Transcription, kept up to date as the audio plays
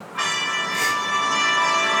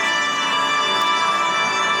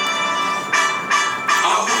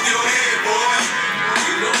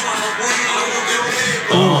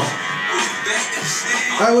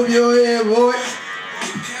I whip your head, boy.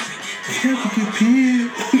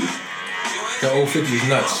 The old 50 is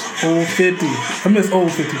nuts. Old 50. I miss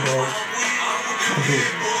old 50, bro.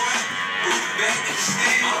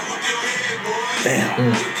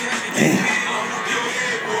 Damn. Damn.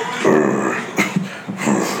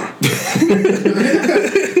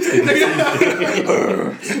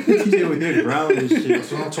 TJ over here growling and shit.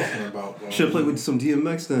 That's what I'm talking about, bro. Should have played with some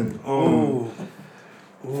DMX then.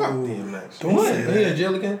 Fuck DMX. Don't What? say He that. in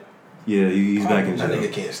jail again? Yeah, he's back in That jail.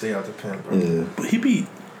 nigga can't stay out the pen, bro. Yeah. But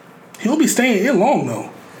he'll be staying in long though.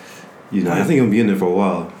 You know, I think he'll be in there for a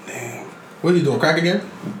while. What are you doing? Crack again?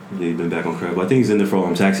 Yeah, he's been back on crack. But I think he's in there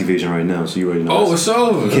for tax evasion right now, so you already know. Oh, it's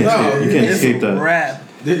over. You can't escape that. Rap.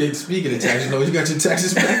 Speaking of taxes, you got your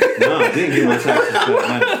taxes back? Nah, I didn't get my taxes back.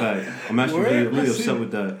 Matter of fact, I'm actually really Let's upset see.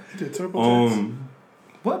 with that. You did TurboTax.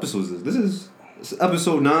 What episode is this? This is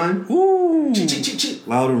episode 9. Ooh.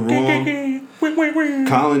 Loud and wrong. Wait.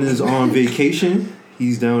 Colin is on vacation.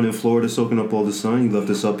 He's down in Florida soaking up all the sun. He left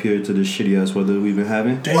us up here to this shitty ass weather we've been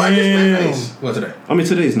having. Damn. What today? I mean,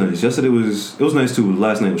 today's nice. Yesterday it was nice too.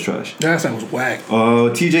 Last night was trash. That sounds whack.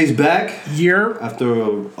 TJ's back Year. after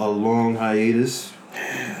a long hiatus.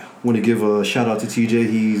 Want to give a shout out to TJ.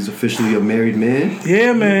 He's officially a married man.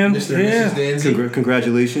 Yeah, man. Mr. and Yeah. Mrs. Danzy.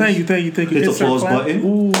 Congratulations. Thank you. Hit the Insert applause clap. button.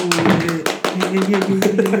 Ooh, yeah.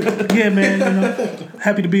 Yeah, man. You know,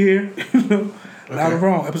 happy to be here. Loud and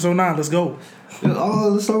wrong. Episode 9. Let's go.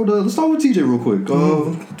 Let's start with TJ real quick.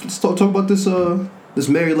 Let's talk about this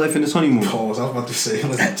married life and this honeymoon. Pause. I was about to say,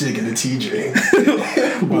 let's jig into TJ.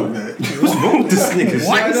 My bad. What's wrong with this nigga?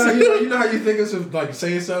 What? You know how you think of like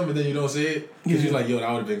saying something and then you don't say it? Because you're like, yo, that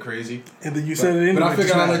would have been crazy. And then you said it anyway. But I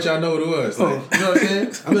figured I'd just let y'all know what it was. Like, you know what I'm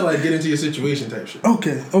saying? I mean, like, get into your situation type shit.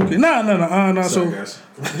 Okay. Nah. Sorry, guys.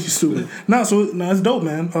 You stupid. It's dope,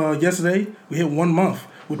 man. Yesterday we hit 1 month,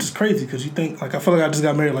 which is crazy because you think I feel like I just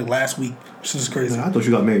got married last week, which is crazy. I thought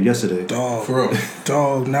you got married yesterday. Dog, For real.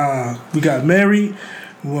 dog. Nah, we got married.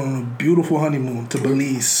 We went on a beautiful honeymoon to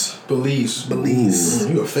Belize. Belize.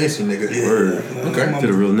 You a fancy nigga. Yeah. Word. Okay.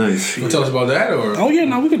 Did it real nice. You want to tell us about that or? Oh yeah,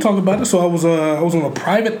 we can talk about it. So I was on a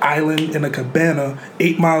private island in a cabana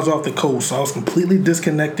 8 miles off the coast. So I was completely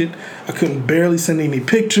disconnected. I couldn't barely send any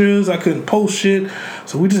pictures. I couldn't post shit.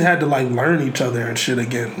 So we just had to learn each other and shit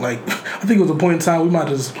again. I think it was a point in time we might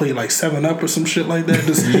have just played 7-Up or some shit like that.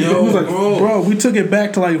 Just Yo, it was bro. we took it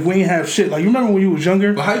back to we ain't have shit. You remember when you was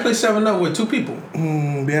younger? But how you play 7-Up with 2 people?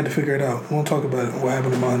 We had to figure it out. We won't talk about it. What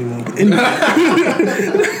happened to my honeymoon? But anyway.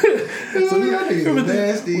 So y'all niggas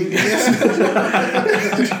nasty.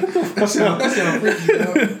 That sound freaky,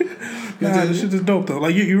 yo. Nah, this shit is dope though.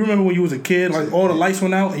 You remember when you was a kid, all the lights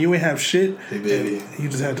went out and you ain't have shit. Hey baby, You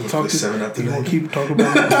just had to talk to. 7-Up You gonna tonight. keep talking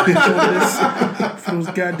about this for those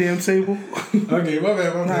goddamn table? Okay, my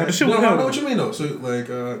bad. Nah, the shit was I dope. know what you mean though. So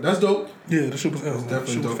that's dope. Yeah, the shit was Definitely shit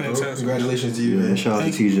was dope. Though. fantastic. Congratulations to you, Yeah, man. shout out to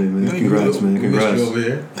Thank you. TJ, man. Thank you. Congrats, man. We missed Congrats. you over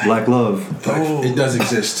here. Black love. Oh. It does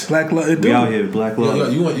exist. Black love. We out here. Black Yo,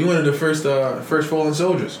 love. you one of the first fallen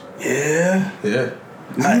soldiers. Yeah, Yeah.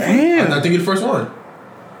 I am. I think you're the first one.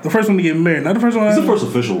 The first one to get married, not the first one. It's I the first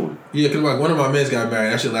official one. Yeah, because one of my mans got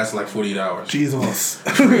married. That shit lasted 48 hours. Jesus.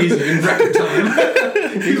 Crazy in record time.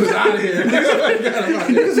 He was out of here.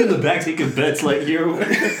 Niggas in the back taking bets what's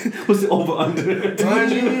the over under?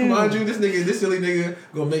 Mind you, this silly nigga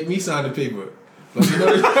gonna make me sign the paper.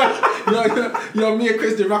 Like, you know, me and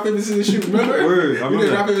Chris did rock paper scissors shoot. Remember? Word, I We remember did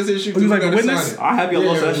that. rock paper scissors shoot. Was you We like a gotta witness? sign it. I have you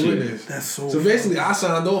lost that I was a shit. witness. That's so. So basically, I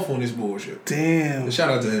signed off on this bullshit. Damn. And shout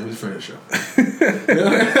out to him, his friend of the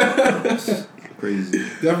show. Crazy.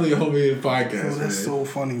 Definitely a homie podcast. Oh, that's man. so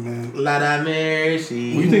funny, man. Lot of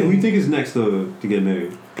mercy. Who you think is next to get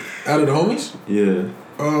married? Out of the homies? Yeah.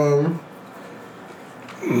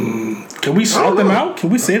 Can we shout them out? Can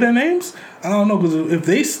we say their names? I don't know, because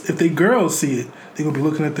if they girls see it, they gonna be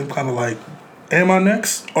looking at them kind of like, am I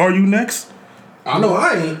next? Are you next? I know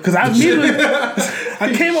I ain't. Because I immediately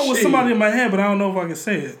I came up with somebody in my head, but I don't know if I can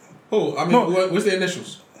say it. Oh, I mean, No. what's the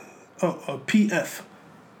initials? PF.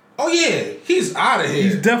 Oh yeah, he's out of here.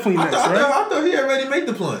 He's definitely next, right? I thought he already made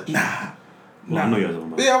the plunge. Well, I know you're talking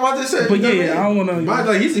about. Yeah, I'm about to say. But you know yeah, what I I don't wanna- mean?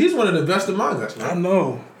 Like he's one of the best among us, I man.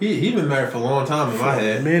 know. He been married for a long time in my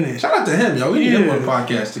head. minute. Shout out to him, yo. We need him Yeah. on the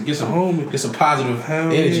podcast to get Homie. some positive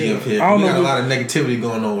Hell energy yeah. up here. I don't We got know a lot of negativity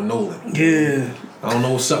going on with Nolan. Yeah. I don't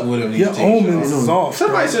know what's up with him. Your These days, yo. omens is off.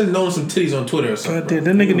 Somebody said knowing some titties on Twitter or something. God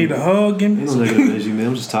damn, that nigga need a hug. Give me Ain't no negative energy, man.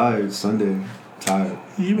 I'm just tired. It's Sunday. Tired.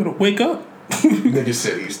 You better wake up. Nigga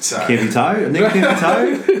said he was tired. Can't be tired? A nigga can't be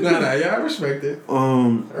tired? Nah, yeah, I respect it.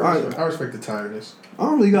 I respect the tiredness. I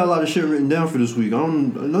don't really got a lot of shit written down for this week.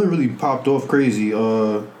 Nothing really popped off crazy.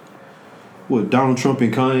 What What, Donald Trump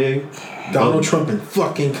and Kanye? Donald Trump and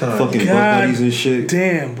fucking Kanye. Fucking buddies and shit.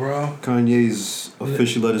 Damn, bro. Kanye's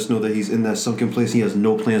officially let us know that he's in that sunken place. He has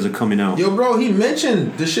no plans of coming out. Yo, bro, he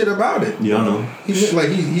mentioned the shit about it. Yeah, I know. He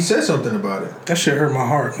said something about it. That shit hurt my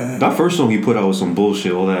heart, man. That first song he put out was some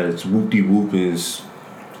bullshit. All that it's whoop-de-whoop is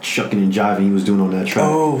shucking and jiving he was doing on that track.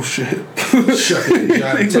 Oh shit. Shucking and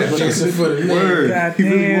jiving. Tap dancing for the Word. God He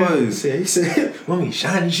really damn. was. Yeah, he said, "Want me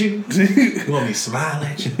shine at you? You want me smile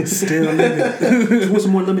at you?" Still nigga. Want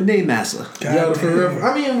some more lemonade massa? Yeah, forever.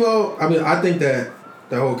 I think that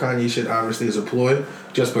whole Kanye shit obviously is a ploy,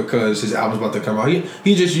 just because his album's about to come out.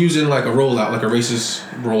 He just using like a rollout, like a racist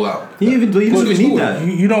rollout. He doesn't even need that.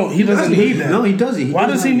 You don't. He doesn't need that. No, he doesn't. Why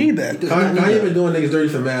does he need that? Kanye been doing niggas dirty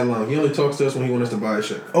for mad long. He only talks to us when he wants us to buy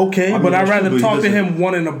shit. Okay, I mean, but I'd that's rather true, but he talk to doesn't- him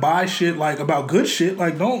wanting to buy shit like about good shit.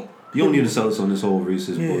 Like don't. You don't need to sell us on this whole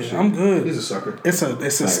racist bullshit. I'm good. He's a sucker. It's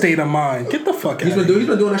a state of mind. Get the fuck out. He's been doing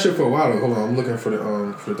that shit for a while. Hold on, I'm looking for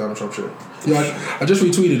the Donald Trump shit. Yeah, I just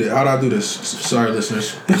retweeted it. How'd I do this? Sorry,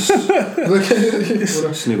 listeners. Look,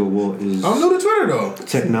 This nigga Walt is I'm new to Twitter though.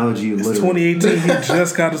 technology It's illiterate. 2018. He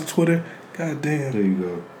just got his Twitter. God damn. There you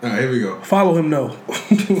go. All right, here we go. Follow him though.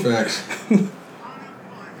 Facts.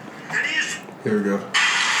 Here we go.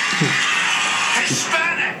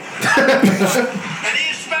 Hispanic. Any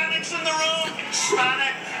Hispanics in the room?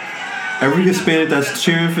 Hispanic. Every Hispanic that's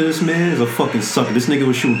cheering for this man is a fucking sucker. This nigga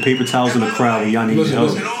was shooting paper towels in the crowd and y'all need Listen, help.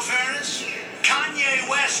 listen. In all fairness, Kanye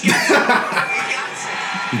West gets it.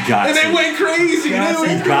 He He got And they it. went crazy. He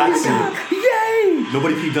got it. Yay!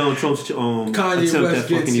 Nobody peed Donald Trump's Kanye attempt West at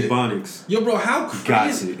fucking gets it. Ebonics. Yo, bro, how Got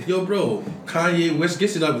crazy? it. Yo, bro, Kanye West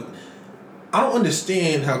gets it up. I don't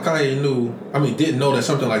understand how Kanye didn't know that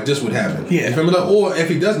something like this would happen. Yeah. You feel me? Like, or if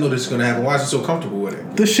he does know this is going to happen, why is he so comfortable with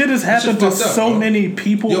it? The shit has happened to fucked up, so bro. many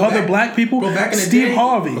people, Yo, other back- black people. bro, back in the Steve day-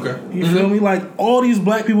 Harvey. Okay. You feel me? Like all these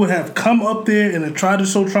black people have come up there and have tried to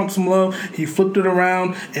show Trump some love. He flipped it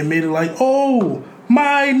around and made it like, oh,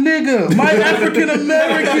 my nigga, my African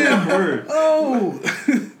American. Word. Oh,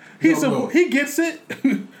 bro. he gets it.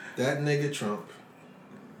 That nigga Trump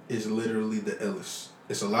is literally the illest.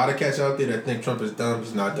 There's a lot of cats out there that think Trump is dumb.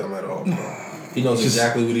 He's not dumb at all, bro. He knows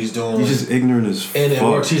exactly what he's doing. He's just ignorant as fuck. and it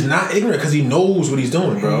works. He's not ignorant because he knows what he's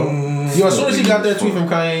doing, bro. Yo, as soon as he got that tweet from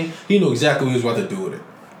Kanye, he knew exactly what he was about to do with it.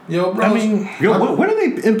 Yo, bro. I mean, Yo, when are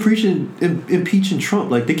they impeaching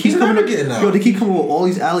Trump? Like they keep He's coming never up, getting out. Yo, they keep coming with all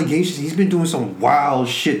these allegations. He's been doing some wild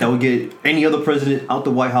shit that would get any other president out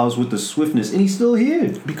the White House with the swiftness, and he's still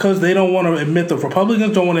here. because they don't want to admit, the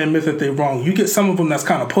Republicans don't want to admit that they're wrong. You get some of them that's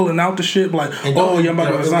kind of pulling out the shit, like, And oh, you're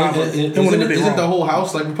about to resign. but they don't want to admit they're Isn't the wrong. whole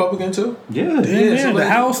House like Republican too? Yeah, Yeah, so the like-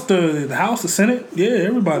 House, the House, the Senate, yeah,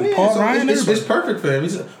 everybody. Yeah, Paul so Ryan, it's everybody. perfect for him.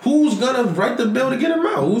 Who's gonna write the bill to get him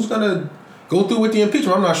out? Who's gonna go through with the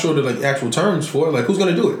impeachment? I'm not sure the like actual terms for it. Like, who's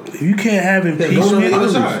gonna do it? You can't have They're going on the other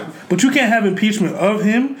impeachment, side. but you can't have impeachment of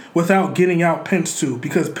him without getting out Pence too,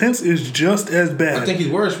 because Pence is just as bad. I think he's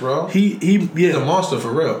worse, bro. He's He's a yeah, monster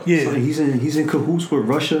for real. So yeah. he's in cahoots with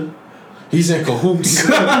Russia. He's in cahoots.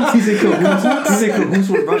 He's in cahoots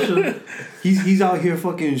with Russia. He's out here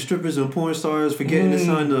fucking strippers and porn stars forgetting to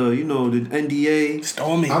sign the the NDA.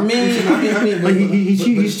 Stormy. I mean, Like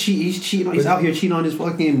he's cheating. He's out here cheating on his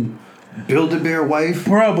fucking Build-A-Bear wife.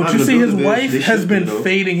 Bro, but Not you the see his Build-A-Bear, wife they has shipped been it, though.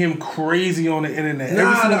 fading him crazy on the internet. Nah,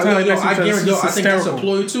 Every single time yo, they I see each other, guarantee. it's I think that's a hysterical.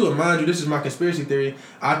 ploy too. And mind you, this is my conspiracy theory.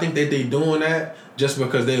 I think that they doing that just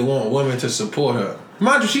because they want women to support her.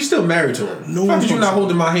 Mind you, she's still married to him. No Why one's did you gonna not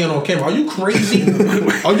holding my hand on camera? Are you crazy?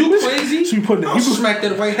 Are you crazy? She putting it- I'll he was- smack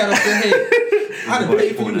that white hat off your head. I'd have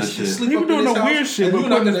paid for you to That shit. sleep He up was in doing this the house, weird shit, and but you're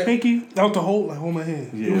not putting his gonna. pinky out the hole, like hold my hand.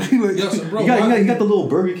 Yeah. Like, Yo, so, bro, You got the little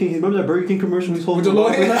Burger King. Remember that Burger King commercial? He's holding With the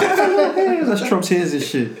little hands. That's Trump's hands and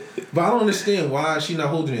shit. But I don't understand why she not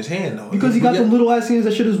holding his hand though. Because he got the little ass hands.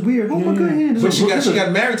 That shit is weird. Oh my god, hands. But she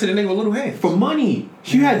got married to the nigga with little hands. for money.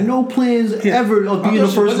 She had no plans ever of being the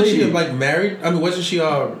first wasn't lady. she like married? I mean, wasn't she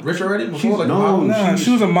rich already before? She's- Like no, model? Nah,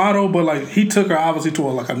 she was a model, but like he took her obviously to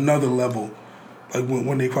like another level. Like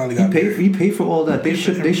when they finally got married. He paid for all that. They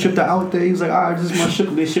shipped her out there. He was like, all right, this is my ship.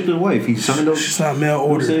 They shipped her wife. He signed up. She's not mail You know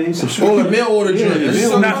what ordered. I'm saying? Oh, the mail order Yeah, joint. the That's mail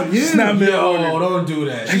so order. much- It's not mail Yo, order. don't do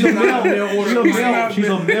that. She's a mail order. She's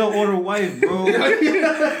a mail order wife, bro.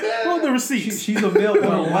 Well, the receipts. She's a mail order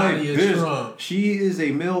Melania wife. Bitch. Trump. She is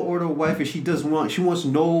a mail order wife, and she wants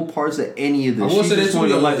no parts of any of I this. will She say just this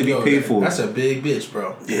wants her life to be yo, paid for. That's a big bitch,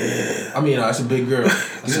 bro. Yeah. I mean, that's a big girl.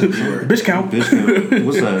 That's a big word. Bitch count. Bitch,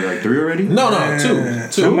 what's that? Like 3 already? No, Yeah.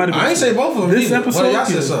 two. That might have been I ain't two. say both of them. This either. episode, One of y'all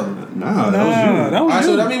said yeah. something. Nah, that was you. Nah, that All was right, you.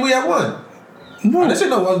 so that mean we have one. I No, didn't say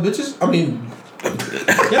no other bitches. I mean,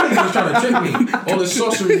 Y'all niggas was trying to trick me. All the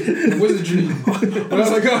sorcery and wizardry. But I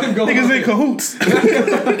was like, go ahead and go. Niggas in cahoots.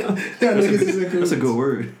 Yeah, niggas is in cahoots. That's a good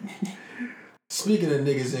word. Speaking of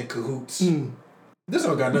niggas in cahoots, this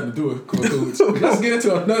don't got nothing to do with cahoots. Let's get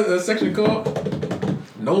into another section called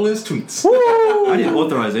Nolan's tweets. I didn't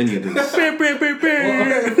authorize any of this. Bam, bam, bam,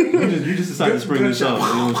 bam. You just decided to spring this up. You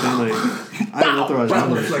know what I'm saying? Like, I didn't authorize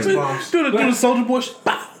none of Flex this. bombs. Do the Soldier Boy.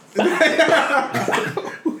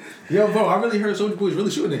 Yo, bro, I really heard Soulja Boy was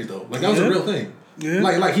really shooting niggas though. Like that was a real thing. Yeah.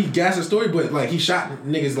 Like he gassed the story, but like he shot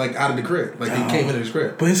niggas like out of the crib. Like he came into his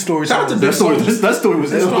crib. But his story. Shout out to time Big was- Soulja. That story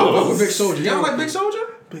was Let's talk about ill. Big Soulja. Y'all like Big Soulja?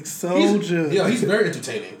 Big Soldier. Yeah, he's very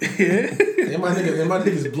entertaining. Yeah. And my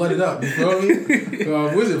niggas blooded up. You feel me?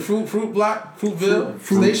 What is it? Fruitville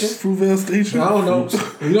Station. Fruitvale Station. I don't know.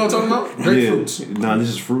 You know what I'm talking about? Grapefruits. Nah, this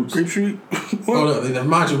is fruits. Grape Street. Hold up.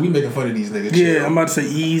 Mind you, we making fun of these niggas. Yeah, I'm about to say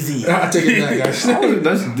easy. I take it back, guys.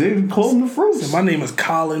 That's they call them the fruits. My name is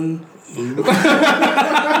Colin. That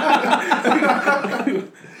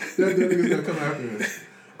nigga's gonna come after us.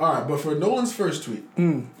 Alright, but for Nolan's first tweet,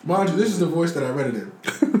 mind you, this is the voice that I read it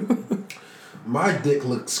in. My dick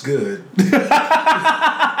looks good. With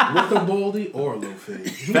a baldy or a low fitty.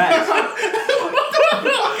 Facts.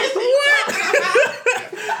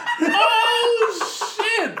 Oh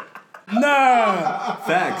shit! Nah,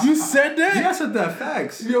 Facts. you said that? Yeah, I said that.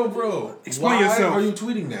 Facts. Yo, bro. Explain why yourself. are you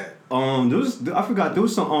tweeting that? I forgot there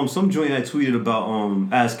was some joint I tweeted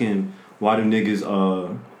about asking why do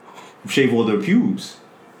niggas shave all their pubes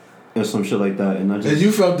or some shit like that, and I And just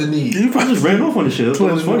you felt the need. I just ran off on the shit. It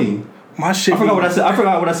was funny. My shit. I forgot what I said. I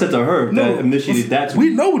forgot what I said to her that initiated that. We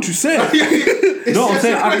know what you said. No, I'm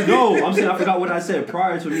saying I forgot what I said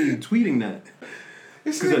prior to me tweeting that.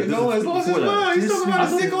 This nigga Nolan's lost his mind. He's talking about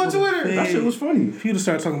his dick on Twitter. That shit was funny. If you'd have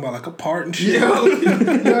started talking about like a part and shit. Yo,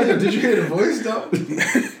 did you hear the voice though?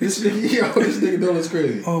 This nigga Nolan's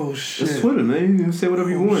crazy. Oh shit. It's Twitter, man. You can say whatever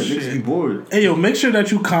you want. shit. Niggas be bored. Hey yo, make sure that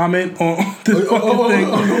you comment on this fucking thing.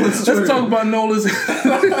 Nolan's Let's Twitter. talk about Nolan's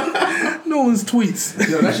Nolan's tweets.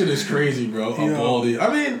 Yo, that shit is crazy, bro. A Yo. baldy.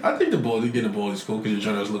 I mean, I think getting a baldy is cool because you're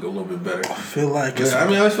trying to look a little bit better. I feel like it's Yeah, I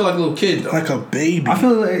mean, I always feel like a little kid though. like a baby. I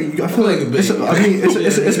feel like like a it's, baby. I mean, it's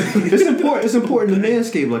important. It's important to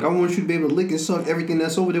manscape. Like I want you to be able to lick and suck everything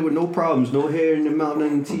that's over there with no problems, no hair in your mouth,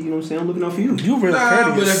 nothing in the teeth. You know what I'm saying? I'm looking out for you. You really Nah,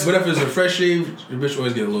 courteous. but if it's a fresh shave, your bitch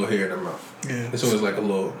always get a little hair in her mouth. Yeah. It's always like a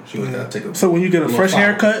little. She always gotta take a. So when you get a little fresh follow.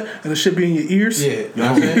 haircut and the shit be in your ears, Yeah, you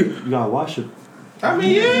know what I'm saying? You gotta wash it. I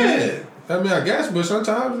mean, yeah. I mean, I guess, but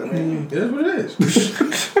sometimes it is what it is.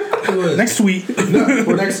 next tweet.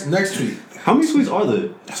 Next tweet. How many tweets are there?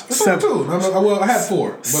 Two. I had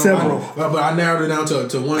four. But Several. But I narrowed it down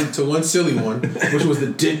to one silly one, which was the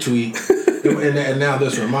dick tweet, and now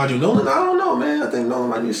this one. Mind you, Nolan, I don't know, man. I think Nolan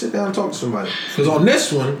might need to sit down and talk to somebody. Because on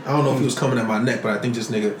this one, I don't know if he was coming at my neck, but I think this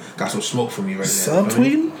nigga got some smoke for me right now.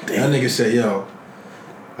 Subtweeting? That nigga said, "Yo,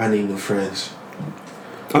 I need new friends."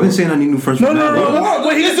 I've been saying I need new friends. No, for no, mad no, long. no.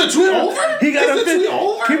 Wait, Is the tweet over? He got Is the tweet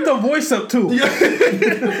over? keep the voice up too. Keep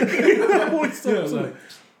the voice up Yeah, too. like,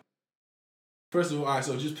 first of all right,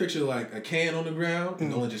 so just picture like a can on the ground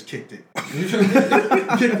and Nolan just kicked it. You feel me?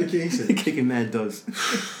 Kicked the can. He said, Kicking mad does.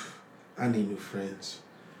 I need new friends.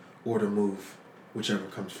 Or to move, whichever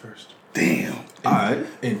comes first. Damn. All right.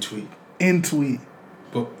 In tweet. In tweet.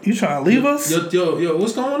 But You trying to leave us? yo,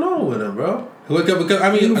 what's going on with him, bro? Because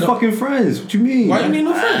I mean, New fucking friends. What you mean? why you need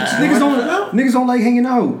new friends? Niggas don't like hanging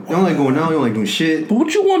out. They don't like going out. They don't like doing shit. But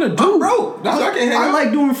what you want to do? I'm broke. That's why I can't hang I out.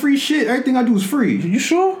 like doing free shit. Everything I do is free. You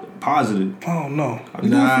sure? Positive. Oh no. I be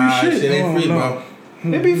Nah, doing free shit shit. ain't free, no. bro.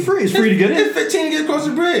 It be free. It's free to get in. It's $15 to get across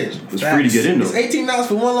the bridge. It's free to get in It's though. $18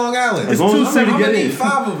 for one Long Island. As long as it's free to I'm get gonna in. need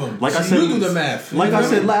 5 of them. Like I So said, you do the math. Like You I feel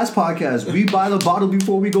said me? last podcast, we buy the bottle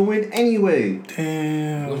before we go in anyway. What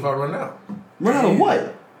Damn. if I run out? Run out of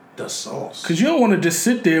what? The sauce. Cause you don't want to just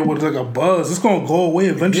sit there with like a buzz. It's gonna go away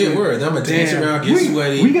eventually. Yeah, word. I'm gonna dance Damn. around, get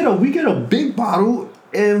sweaty. We get a big bottle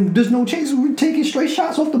and there's no chaser. We're taking straight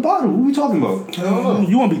shots off the bottle. What are we talking about? I don't know.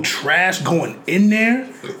 You want to be trash going in there?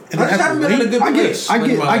 And I just haven't been in a good place. I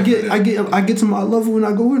get to my level and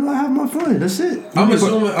I go in and I have my fun. That's it. I'm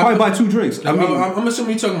assuming- probably buy 2 drinks. I mean, I'm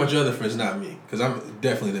assuming you're talking about your other friends, not me, because I'm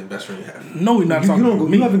definitely the best friend you have. No, we're not you talking don't about go,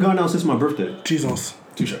 me. you haven't gone out since my birthday. Jesus.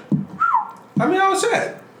 Touche. I mean, I was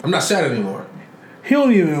sad. I'm not sad anymore. He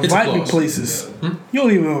don't even It's invite me applause. places. You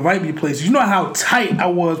don't even invite me places. You know how tight I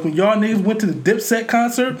was when y'all niggas went to the Dipset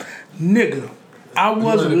concert? Nigga. I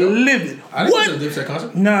was livid. I didn't What? go to the Dipset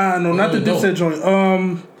concert. Nah, no, not the no. Dipset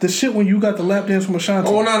joint. The shit when you got the lap dance from Ashanti.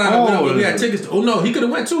 Oh no! We had tickets. Oh no, he could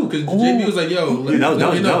have went too because JB was like, "Yo, Yeah,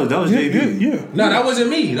 that was JB. Yeah. No, that wasn't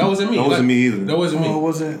me. That wasn't me. That wasn't me either. That wasn't me. Oh,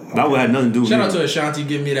 was it? That had nothing to do with Shout me. out to Ashanti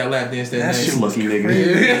giving me that lap dance that That night. shit Lucky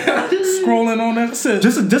nigga. Scrolling on that. I said,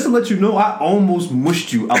 Just to let you know, I almost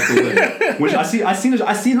mushed you out the way. Which I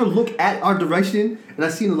seen her look at our direction, and I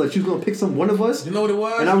seen her like she was gonna pick one of us. You know what it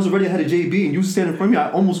was? And I was already ahead of JB, and you was standing in front of me.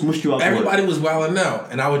 I almost mushed you out the way. Everybody was wilding out,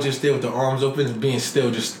 and I was just there with the arms open, being still.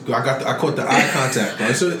 Just I caught the eye contact,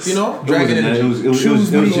 bro. So dragging It energy. was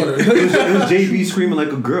JB screaming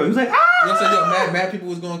like a girl. He was like, ah! You know what I'm saying? Yo, mad people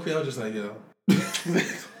was going crazy. I was just like, yo.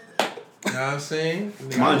 You know what I'm saying?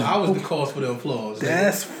 I was the cause for the applause.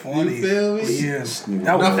 that's funny. You feel me? Yeah.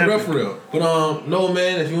 Not for real, for real. But no,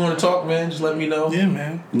 man. If you want to talk, man, just let me know. Yeah,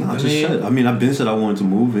 man. Nah, just said. I mean, I've been said I wanted to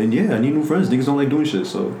move, and yeah, I need new friends. Niggas don't like doing shit,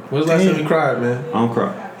 so When's the last time you cried, man? I don't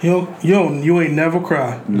cry. Yo, you ain't never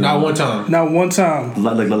cry. Not one time. Not one time.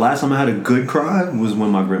 Like the last time I had a good cry was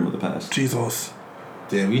when my grandmother passed. Jesus.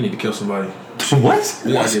 Damn, we need to kill somebody. What?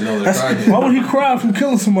 We gotta get Nolan to cry again. Why would he cry from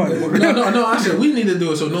killing somebody? No. I said we need to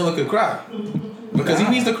do it so Nolan can cry. Because he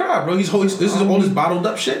needs to cry, bro. This is all this bottled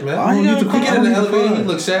up shit, man. Why you gotta He get in the elevator, he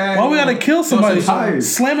look sad. Why we gotta kill somebody? tired.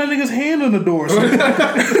 Slam that nigga's hand on the door.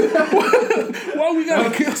 Why we gotta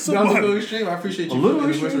kill That was a little somebody? extreme. I appreciate you. A little for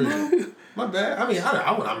extreme, it. My bad. I mean,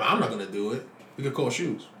 I'm not gonna do it. We could call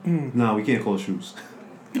shoes. Nah, we can't call shoes.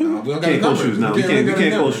 We don't got Can't a call number. shoes. No, we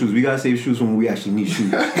can't call shoes. We gotta save shoes when we actually need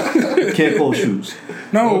shoes. Can't call shoes.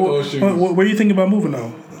 No, shoes. where you thinking about moving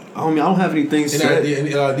though? I don't have anything set.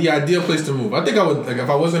 The ideal place to move. I think I would if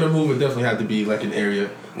I was gonna move, it definitely had to be like an area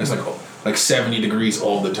that's like 70 degrees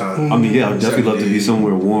all the time. I mean, yeah, I'd definitely love to be 70.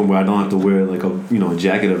 somewhere warm where I don't have to wear like a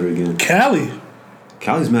jacket ever again. Cali.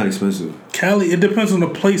 Cali's mad expensive. It depends on the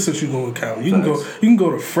place that you go in Cali. You can go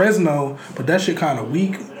to Fresno, but that shit kind of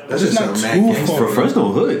weak. That's It's just not a mad too gangster. far. For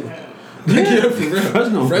Fresno hood. Yeah, for real.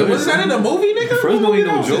 Fresno. Was that in the movie, nigga? Fresno ain't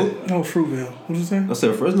no What was it? joke. No, Fruitvale. What you say? I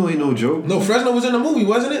said Fresno ain't no joke. No, Fresno was in the movie,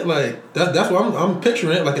 wasn't it? Like that's what I'm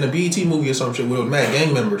picturing it, like in a BET movie or some shit with mad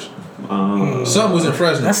gang members. Something was in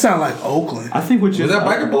Fresno. That sound like Oakland. I think what you Was that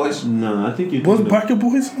Biker Boys No, I think you. Was Biker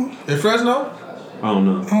Boys? in Fresno? I don't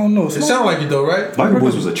know. I don't know. It sounded like it though, right? Biker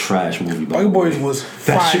Boys was a trash movie. by the Biker way. Boys was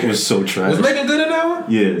That fire. shit was so trash. Was Megan good in that one?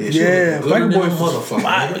 Yeah. Yeah, Biker Boys was motherfucker.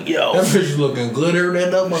 fire, nigga. yo. That bitch was looking gooder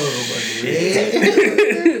than the motherfucker.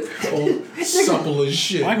 Yeah. Oh, supple as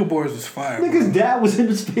shit. Biker Boys was fire. bro. Nigga's dad was in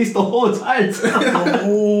the space the whole entire time. The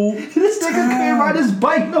whole This nigga can't ride his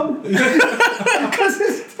bike no. Because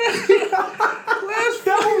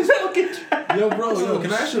that was fucking trash. Yo, bro,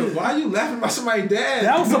 can I ask you, why are you laughing about somebody's dad?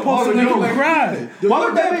 that was supposed to make you cry. Yo, Why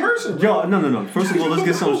you're would a that bad be? person, bro. Yo, no. First of all, let's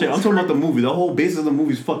get some shit. I'm talking about the movie. The whole basis of the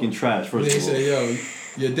movie is fucking trash. First They of all, say, yo,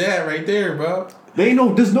 your dad right there, bro.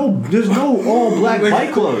 there's no all black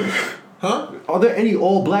bike clubs. Huh? Are there any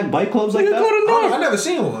all black bike clubs like You that? go to North. I never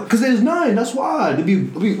seen one. Because there's none. That's why. They'd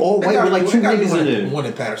be all white with like two niggas in there. One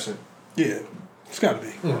in Patterson. Yeah, it's gotta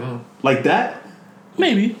be. Like that?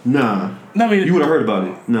 Maybe. Nah. I mean, You would have heard about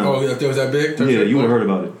it. No. Oh, if there was that big? Yeah, you would have heard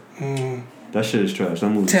about it. That shit is trash. That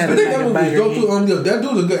movie. I Ted- think that movie was dope too. That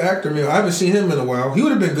dude's a good actor, man. I haven't seen him in a while. He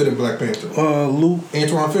would have been good in Black Panther.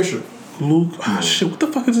 Antoine Fisher. Luke. Shit, what the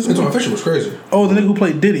fuck is his name? Antoine Fisher was crazy. Oh, the nigga who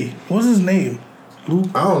played Diddy. What's his name? Luke.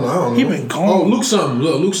 I don't know. He been gone. Oh, Luke something.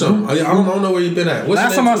 Luke something. I don't know where he been at. What's Last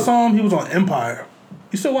his name time I too? saw him, he was on Empire.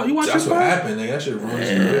 You still watch? You watch That's what Empire? happened, nigga. That shit ruined his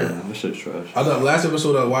career. That shit's trash. I thought the last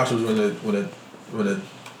episode I watched was when the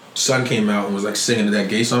son came out and was like singing that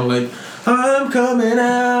gay song like I'm coming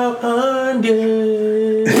out on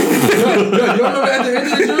gay. You remember at the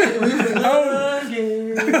end of the joint? We was like, I'm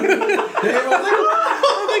gay.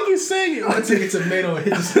 I think he's singing. I take a tomato and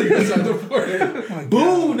hit the stick inside the forehead.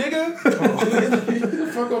 Boo, nigga! Get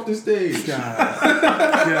the fuck off the stage.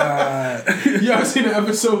 God. You ever seen the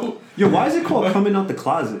episode? Yo, why is it called Coming Out the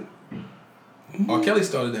Closet? Oh, Kelly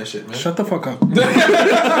started that shit, man. Shut the fuck up.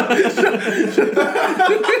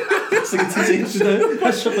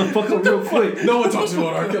 Shut the fuck up real quick. No one talks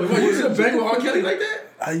about R. Kelly. What, you used to bang with R. Kelly like that?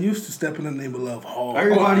 I used to step in the name of love hard.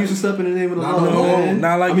 Everybody used to step in the name of the law. no, man.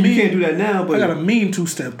 not like I mean, me. you can't do that now, but I got a mean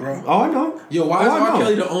two-step, bro. Oh, I know. Yo, why Oh, is I R. know.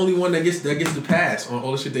 Kelly the only one that gets the pass on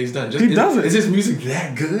all the shit that he's done? He doesn't. Is his music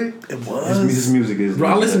that good? It was. His music is. Bro,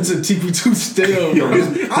 I listened to TP2 still. Yo, Bro.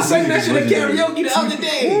 his I sang that shit music at is karaoke the other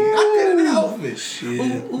day. I couldn't help it. Shit.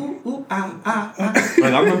 Ooh, ah.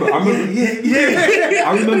 Like I remember. Yeah.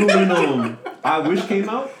 I remember when I Wish came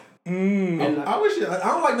out. I wish I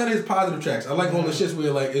don't like none of his positive tracks. I like all the shits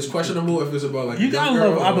where like it's questionable if it's about like You young gotta girl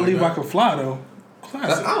love or I Believe I like, Can Fly, though.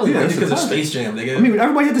 Classic. I don't even Yeah, think it's a because of classic. Space Jam, nigga. I mean,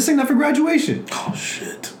 everybody had to sing that for graduation. Oh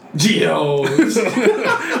shit. Yo.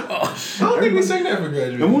 I don't think we sang that for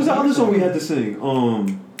graduation. And what was the other song we had to sing?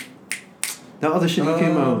 That other shit that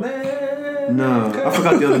came out. Nah, I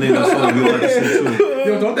forgot the other name of that song we all had to sing too.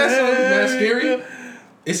 Yo, don't that sound mad scary?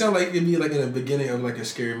 It sounds like it'd be like in the beginning of like a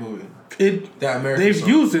scary movie. That American They've song.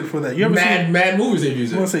 used it for that. You ever seen? mad movies they've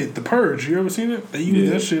used I it. want to say The Purge. You ever seen it? They use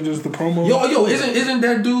that shit as the promo. Yo, isn't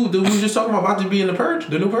that dude that we were just talking about to be in the Purge,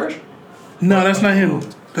 the new Purge? No, that's not him.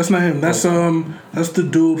 That's not him. That's the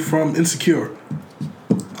dude from Insecure.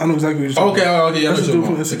 I know exactly what you're talking about. Okay, yeah, That's the dude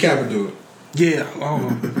from the Insecure. Kappa dude. Yeah, I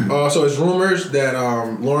don't know. So it's rumors that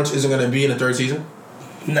Lawrence isn't gonna be in the third season.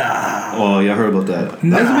 Nah. Oh yeah, I heard about that. That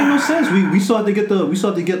doesn't make no sense. We still have to get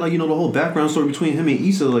like the whole background story between him and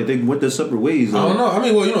Issa. Like they went their separate ways. Like, I don't know. I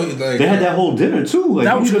mean, well, like they had that whole dinner too. Like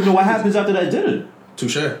That we was- don't know what happens after that dinner.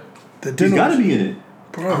 touche. The He's dinner got to was- be in it.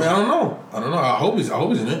 Bro, I mean, I don't know. I hope he's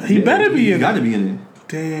in it. he better be He's in got it. to be in it.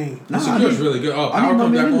 Dang. Secure's really good. I Power didn't know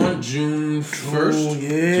comes they back were in on it. June Oh, 1st.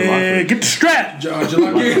 yeah. Get the strap. July.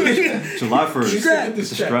 July 1st. Strap.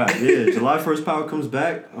 It's a strap. Yeah, July 1st Power comes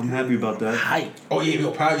back. I'm happy about that. Hype. Oh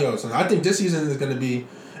yeah, Power. So I think this season is gonna be.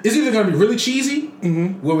 It's either gonna be really cheesy,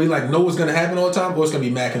 where we like know what's gonna happen all the time, or it's gonna be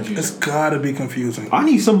mad confusing. It's gotta be confusing. I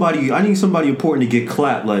need somebody important to get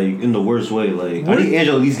clapped like in the worst way. Like I need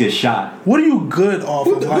Angela at least get shot. What are you good off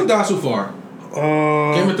Who of? Like, died so far?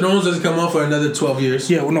 Game of Thrones doesn't come on for another 12 years.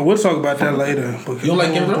 yeah, well, no, we'll talk about that later. But You don't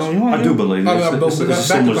like Game of Thrones? I do, but like Back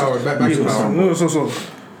to Power. Back to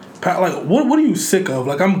Power. Like, what are you sick of?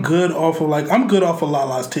 Like, I'm good off of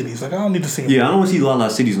Lala's titties. Like, I don't need to see them. Yeah, I don't want to see La La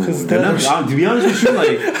Cities no more. 'Cause They're not- to be honest with you,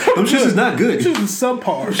 like them shits is not good. This is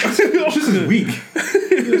subpar. Shits is weak.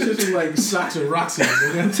 This shit was like socks and Roxy.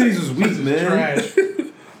 Titties was weak, man. Trash.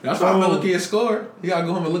 That's why I'm looking at score. You gotta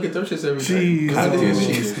go home and look at them shits every Jeez. day. God damn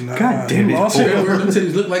it. Nah, God damn you it. lost Oh. it. Where them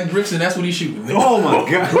titties look like bricks, and that's what he's shooting. Oh my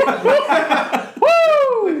god.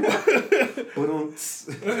 Woo! But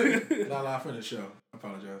don't Nah, for the show. I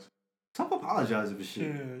apologize. stop apologizing for shit. Yeah,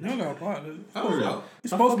 you don't gotta apologize. I don't know. You're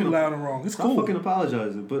supposed to be loud and wrong. It's Stop cool. fucking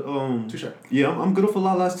apologizing. But Touche. yeah, I'm good off of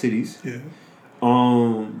Lala's titties. Yeah.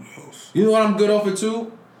 You know what I'm good off it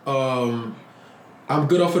too? I'm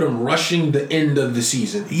good off of them rushing the end of the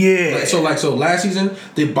season. Yeah. So last season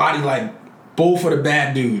they body like both of the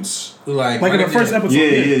bad dudes. Like Like in the right first there. episode. Yeah.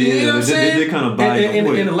 You know what I'm They saying? did kind of buy it.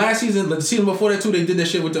 And the last season, the season before that too, they did that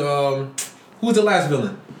shit with the who was the last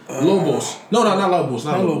villain? Lobos. No, not Lobos.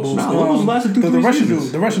 Not Lobos. Nah, Lobos lasted the 2-3 Russian seasons.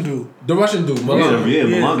 dude. The Russian dude. The Russian dude. Milan. Yeah,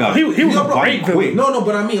 Milan got He was Yeah, a bro, great quick. villain. No,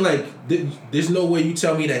 but I mean, like, there's no way you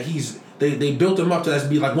tell me that they built him up to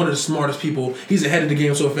be like one of the smartest people. He's ahead of the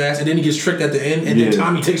game so fast, and then he gets tricked at the end, and then Yeah.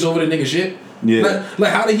 Tommy takes over the nigga shit. Yeah.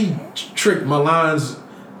 Like how did he trick Milan's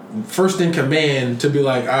first in command to be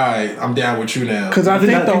like, all right, I'm down with you now, Because I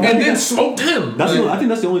think And the and whole then smoked him. That's Like, I think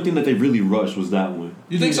that's the only thing that they really rushed was that one.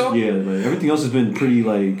 you think so? Yeah, like everything else has been pretty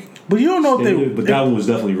like But you don't know if they. standard, but that one was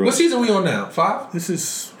definitely What rushed. season we on now? 5? This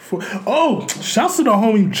is shouts to the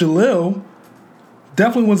homie Jalil.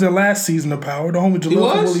 Definitely was in last season of Power. The homie Jalil He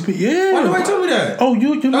from was? Willie P. Yeah. Why nobody tell me that? Oh,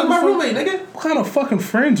 you That's my roommate, nigga. What kind of fucking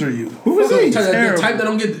friends are you? Who was he? The Terrible. type that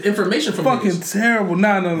don't get information from Fucking niggas. terrible.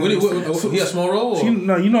 Nah. He a small role? Or?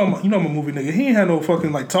 You know I'm a movie nigga. He ain't had no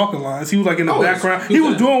fucking like talking lines. He was like in the Oh, background. he He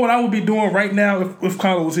was was doing what I would be doing right now if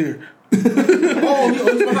Kylo was here. Oh, he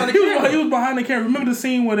was behind the camera. He was behind the camera. Remember the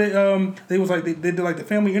scene where they was like they did like the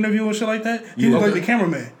family interview and shit like that? He Yeah. was like the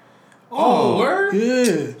cameraman. Oh, word?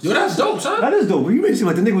 Yeah. Yo, that's dope, son. That is dope. You made it seem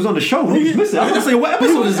like the nigga was on the show. He was missing. I was gonna say, what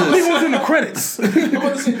episode is He this? was in the credits. I'm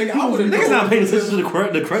about to say, nigga, I would've Niggas known. not paying attention to the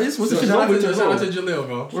credits. What's the shit Shout out over to to? Jalil,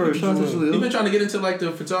 bro. Word, shout out to He Jalil. been trying to get into like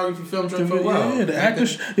the photography film joint for a while. Yeah, the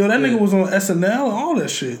actors. Yo, that nigga was on SNL and all that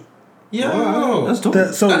shit. Yo, That's dope.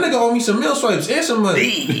 That, so that nigga owe me some meal swipes and some money.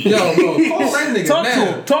 Yo, bro, call that nigga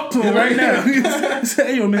now. talk to him right now. He said,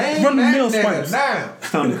 "Hey, yo, Ain't man, run the that meal nigga swipes." now.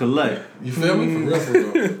 It's time to collect. You feel me? For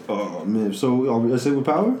real. Oh man. So are we let's say with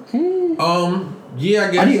Power? Yeah, I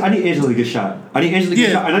I guess. need Angela to get shot. I need Angela to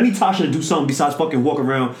get shot, and I need Tasha to do something besides fucking walk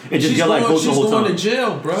around and just She's yell at Ghost the whole going time. to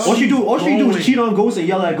jail, bro. All she do is cheat on Ghost and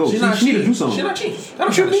yell at Ghost. She's not She need to cheating. do something. She's not cheating.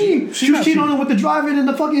 What you mean? She was cheating on him with the driving and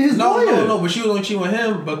the fucking his lawyer. No, but she was only cheating with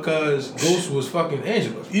him because Ghost was fucking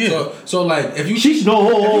Angela. Yeah. So like, if you She's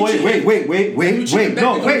no. if you cheat- Wait.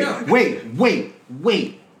 No.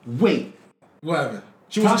 Wait. What happened?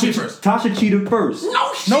 She was cheating first. Tasha cheated first.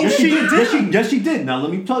 No, she did. Yes, she did. Now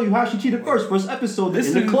let me tell you how she cheated first. First episode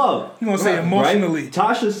in the club. You gonna say Right. emotionally? Right?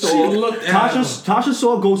 Tasha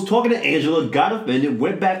saw Ghost talking to Angela, got offended,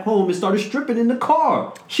 went back home and started stripping in the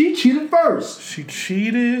car. She cheated first. She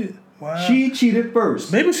cheated. Wow. She cheated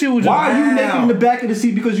first. Maybe she was just. Why are you Wow. naked in the back of the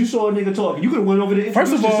seat because you saw a nigga talking? You could have went over there and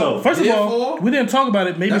First introduced of all, yourself. we didn't talk about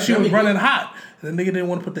it. Maybe That- she that was be running good. hot. And the nigga didn't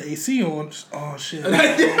want to put the AC on. Oh shit!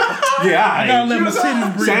 Yeah, I gotta let my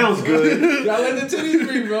titties breathe. sounds good. Y'all let the titties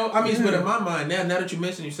breathe, bro. I mean, but in my mind, now that you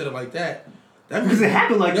mentioned, you said it like that. That Because it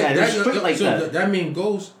happened like that. It's straight like so that. That means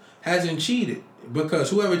Ghost hasn't cheated because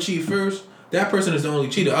whoever cheated first, that person is the only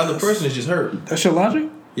cheater. The other person is just hurt. That's your logic?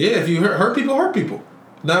 Yeah, if you hurt people, hurt people.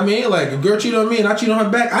 Know what I mean? Like, a girl cheated on me and I cheated on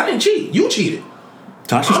her back. I didn't cheat. You cheated.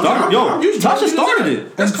 Tasha started. Tasha started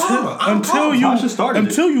it. That's karma. Tasha started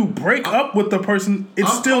until you break up with the person, it's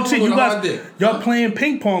I'm still calm cheating. with You all I guys, did. y'all playing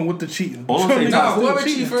ping pong with the cheating. All I'm saying, Niggas Nah, still whoever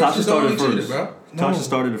cheating. cheated first Tasha is the only started cheater, first. bro. Tasha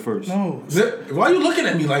started it first. No, Why are you looking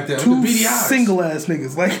at me like that? two with the beady eyes? single ass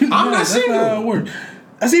niggas. Like not that's single. Not how it works.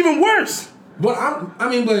 That's even worse. But I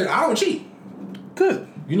don't cheat. Good.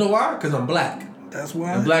 You know why? Because I'm black. That's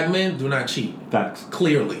why. And black men do not cheat. Facts.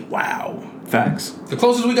 Clearly. Wow. Facts. The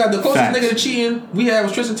closest Facts. nigga to cheating we had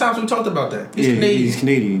was Tristan Thompson. We talked about that. He's Yeah, Canadian. he's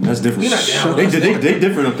Canadian. That's different. You're not down with us, They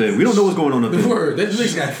different up there. We don't know what's going on up there. Word. That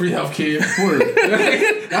niggas got free healthcare. Word.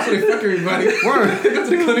 That's what they fuck everybody. Word. They go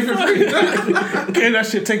to the clinic for free. Okay, that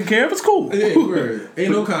shit taken care of. It's cool. Yeah, word.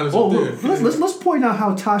 Ain't no condoms Oh, up there. look, let's point out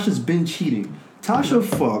how Tasha's been cheating. Tasha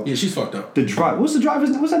fucked Yeah, she's fucked up. the driver. What's the driver's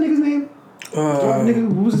name? What's that nigga's name? Nigga,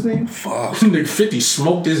 what was his name? Fuck. Nigga 50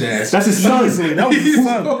 smoked his ass. That's his son. Easily. That was his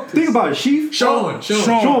son. Think about it. She Sean. Sean,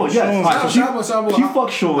 yes. Sean. Alright, so she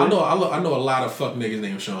fucked Sean. I know a lot of fuck niggas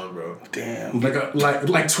named Sean, bro. Damn.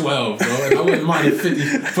 Like 12, bro. And I wouldn't mind 50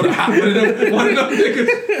 for the hot one of them niggas.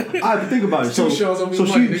 I think about it. Two Sean's on me So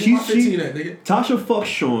money. she, Nigga, my 15 that nigga. Tasha fucked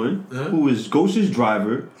Sean, who is Ghost's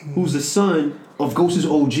driver, who's the son of Ghost's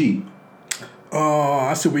OG. Oh,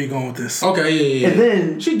 I see where you're going with this. Okay, yeah. And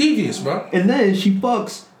then She devious, bro. she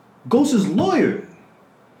fucks Ghost's lawyer.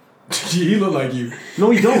 He look like you.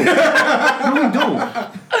 No, he don't. No, he don't.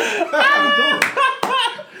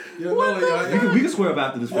 We can swear up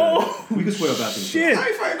after this. We can swear up after this. Shit. I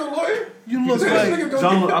ain't fighting no lawyer. You look This like nigga go So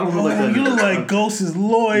I don't know like that. you look like Ghost's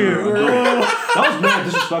lawyer. No, that was mad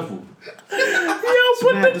disrespectful. Yo,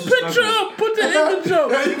 put mad the disrespectful. picture up. Put the image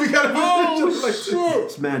up. Yeah, we gotta put Oh, like shit.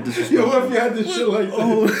 It's mad Yo, disrespectful. what if you had this shit like that?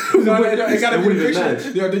 It gotta It be would've a been picture.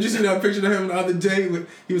 nice. Yo, did you see that picture of him the other day?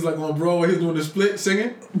 He was like on Broadway, he was doing the split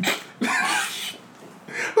singing.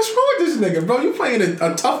 What's wrong with this nigga, bro? You playing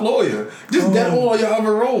a tough lawyer. Just dead all your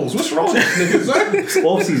other roles. What's wrong with this nigga, son?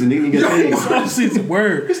 Off season, nigga get paid. Oh, see, it's a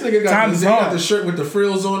word. This nigga Time's he got hard. the shirt with the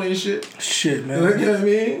frills on it and shit. Shit, man. Like, you know what I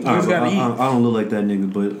mean? I, He's gotta eat. I don't look like that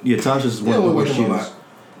nigga, but yeah, Tasha's one Yeah, of the look worst like him a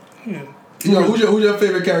cheaters. lot. Yo, who's your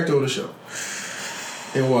favorite character on the show?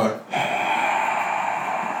 And why?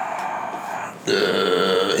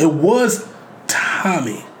 It was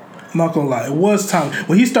Tommy. I'm not gonna lie. It was Tommy.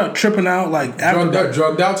 When he started tripping out, like after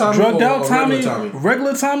Drugged out Tommy? drugged or out Tommy,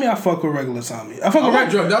 regular Tommy? I fuck with regular Tommy. I fuck I with like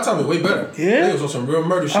regular. drugged out Tommy way better. Yeah? He was on some real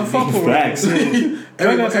murder shit. I fuck with Facts.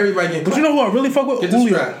 Everybody getting But you know who I really fuck with? Get the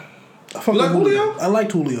Julio. strap. I fuck You like with Julio? I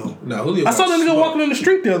liked Julio. No, Julio. I saw the nigga smoke. walking in the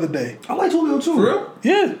street the other day. I like Julio too. For real?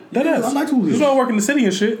 Yeah, that Yeah, ass. I like Julio. He's not working the city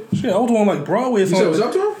and shit. Shit, I was on like Broadway or You said something.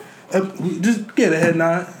 what's up to him? Just get a head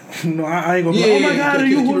nod. No, I ain't gonna. Yeah, be like, oh my god, are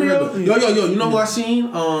you keep it Julio? regular. Yo, you know who I seen?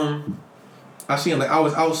 I seen like I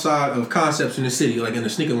was outside of Concepts in the city, like in the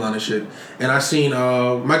sneaker line and shit, and I seen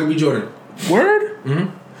Michael B. Jordan Word?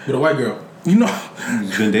 with a white girl. You know,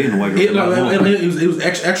 He's been dating a white girl. It, for that long. it was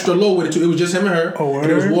extra low with it too. It was just him and her. Oh, and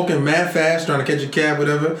it was word? walking mad fast, trying to catch a cab,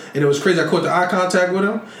 whatever. And it was crazy. I caught the eye contact with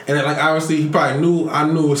him, and then, like obviously he probably knew I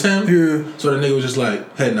knew it was him. Yeah. So the nigga was just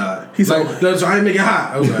like head nod. He's like, like- so I ain't make it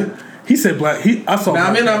hot. I was like, he said black. I saw. nah, I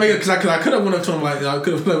black. mean, I make it because I could have went up to him like I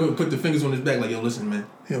could have put the fingers on his back like, yo, listen, man.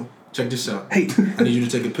 Yo, Check this out. Hey. I need you to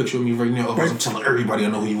take a picture of me right now. Otherwise, I'm telling everybody I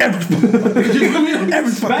know who you are. every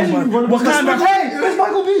fucking Imagine one. you run up What to the kind of? hey, it's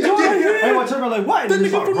Michael B. Jordan. Everyone turn around like, what? The And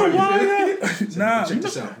he's nigga from like, the right. wire. Nah, Check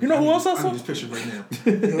this out. you know who else I I saw? need this picture right now.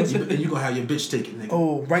 and you gonna have your bitch take it, nigga.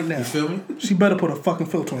 Oh, right now. You feel me? She better put a fucking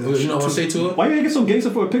filter on that You shit. know what I say to her? Why you gotta get so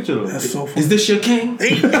gangster for a picture though? That's so Is funny. this your king?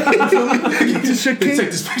 This shit Take king.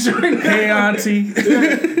 this picture right now. Hey, auntie.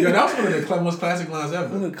 Yo, that was one of the most classic lines ever.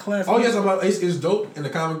 One of the classic- Oh yes, it's dope in the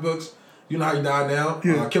comic books. You know how he died now?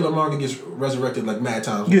 Yeah. Killmonger gets resurrected like mad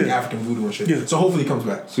times with Yeah. African voodoo and shit. Yeah. So hopefully he comes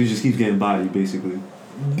back. So he just keeps getting bodied basically.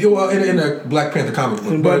 Yeah, well, in the Black Panther comic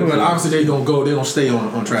book, In but Black Panther. obviously they don't stay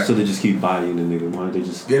on track. So they just keep bodying the nigga. Why don't they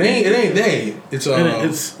just? It ain't they. It's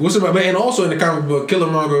it's- what's it about? And also in the comic book,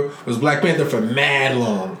 Killmonger was Black Panther for mad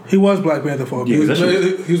long. He was Black Panther for a Yeah, bit. that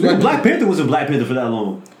shit- He was Black Panther wasn't Black Panther for that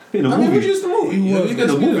long. In the I mean, movie. which is the movie? He was. In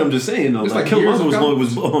the movie, I'm just saying though. It's Like like years Killmonger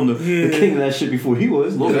was ago. long was the king of that shit before he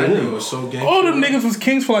was. Longer That than nigga him. was so gangster. All them niggas was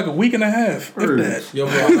kings for like a week and a half. If Word. that. Yo,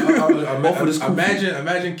 bro, All for this cool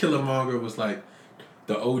imagine Killmonger was like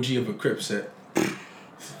the OG of a Crip set.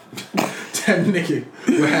 That nigga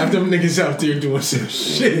would have them niggas out there doing some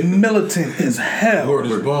shit. Militant as hell. Word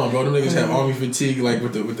is bomb, bro. Them niggas have army fatigue, like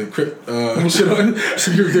with the Crip shit on,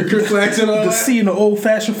 the Crip flags and all The that. C in the old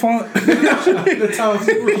fashioned font. The Tom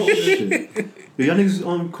Shit. Yo, y'all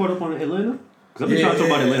niggas caught up on Atlanta? Because I've been trying to talk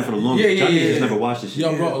about Atlanta for the longest. Yeah, Y'all niggas yeah. just never watched this shit.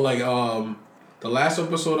 Yo, bro, like the last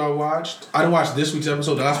episode I watched, I didn't watch this week's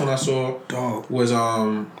episode. The last one I saw Dog. was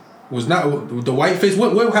not the Whiteface.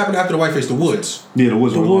 What happened after the Whiteface? The Woods. Yeah, the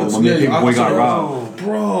Woods. The Woods. My man, Yeah, Paperboy I got saw- robbed.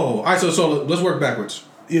 Bro, all right. So let's work backwards.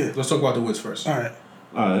 Yeah. Let's talk about the Woods first. All right.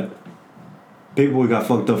 Alright. Paperboy got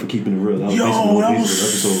fucked up for keeping it real. That was basically Yo, the that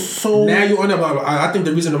basis was of the episode. so. Now you on about. I think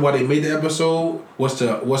the reason why they made the episode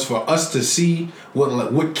was for us to see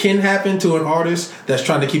what can happen to an artist that's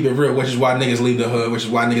trying to keep it real, which is why niggas leave the hood, which is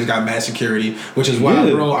why niggas got mad security, which is why,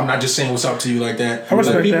 Yeah. bro, I'm not just saying what's up to you like that. I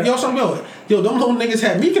respect that. Yo, some yo, them little niggas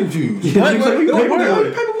had me confused. Yeah, Like, niggas like, yo,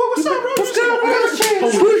 Paperboy. what's up, bro? What's good,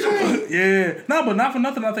 What's Yeah, no, but not for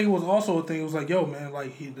nothing. I think it was also a thing. It was like, yo, man,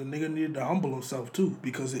 like the nigga needed to humble himself too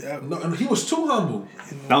because No, he was too humble.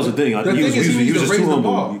 That was the thing. The He was thing is, he just needs to too raise the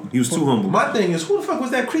humble. bar. He was too humble. My thing is, who the fuck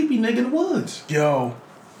was that creepy nigga in the woods? yo,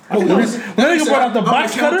 When that nigga brought out the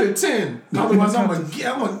box count cutter? to 10. Otherwise, I'm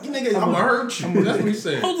gonna hurt you. That's what he's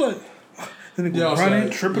saying. I was like, the nigga Yo, was running,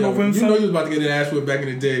 son, tripping yo, over You know himself. you was about to get an ass whipped back in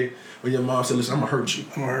the day when your mom said, "Listen, I'm gonna hurt you."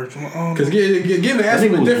 I'm gonna hurt you. Because getting the ass That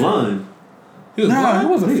nigga whipped was different. blind. He was Nah, blind. he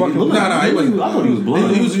wasn't fucking. looked like- Nah, he wasn't. I thought he was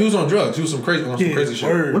blind. He was on drugs. He was some crazy shit.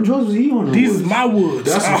 word. What drugs was he on? These is my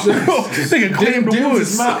woods. That's what I'm saying. Nigga claim the These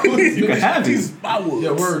woods. is my woods. You can have These these. is my woods.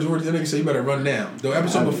 Yeah, words. That nigga said you better run down. The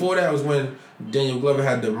episode before that was when Daniel Glover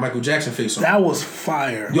had the Michael Jackson face on. That was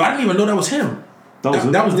fire. Yo, I didn't even know that was him. That was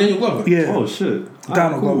him? That was Daniel Glover. Yeah. Oh shit.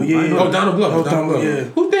 Donald Glover, yeah, I know yeah. Oh, that. Donald Glover. Oh, Donald Glover. yeah.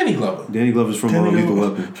 Who's Danny Glover? Danny Glover's from Lethal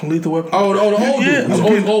Weapon. From Lethal Weapon. Oh, the old dude. Yeah, He's I'm old,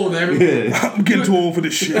 getting- old and everything. Yeah. I'm getting too old for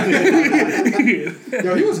this shit. yeah.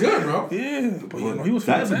 Yo, he was good, bro. But you know, he was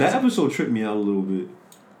That fantastic. episode tripped me out a little bit.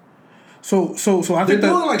 So I They're think doing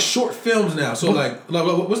that like short films now. So like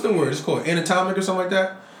what's the word? It's called anatomic or something like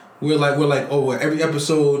that. We're like every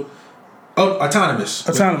episode. Oh, autonomous.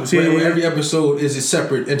 Autonomous, Where yeah. every episode is a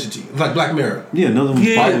separate entity, like Black Mirror. Yeah, none of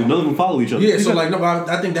them follow each other. Yeah, so like no,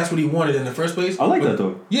 I think that's what he wanted in the first place. I like But- that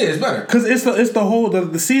though. Yeah, it's better. because it's the whole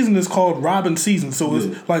the season is called Robin season, so it's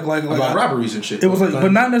like About robberies and shit. It was like,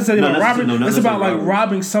 but not necessarily Not like robbing. necessarily- no, not It's about like necessarily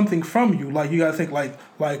robbing something from you. Like you gotta think like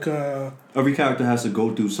Every character has to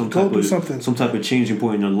go through some Go type through of something. some type of changing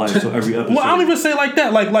point in their life. So every episode. well, I don't even say like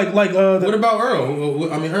that. Like What the, about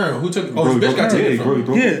Earl? I mean, Earl. Who took? Bro, his bitch broke got down. taken Yeah, from him.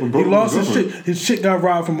 bro, yeah, broke he with lost his his girlfriend. shit. His shit got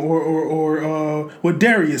robbed from or with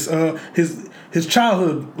Darius. His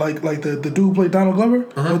childhood like the dude who played Donald Glover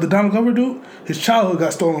or the Donald Glover dude. His childhood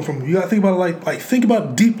got stolen from him. You gotta think about it like think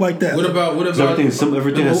about deep like that. What about everything has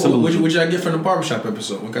symbolism. What y'all get from the barbershop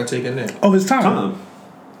episode? What got taken there? Oh, his time. Time.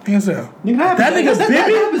 Hands down. Nigga, That nigga that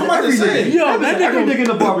Bibi? happens I'm about to every say. day. Yo, that Every nigga- nigga in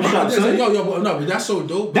the barbershop, son. No, but that's so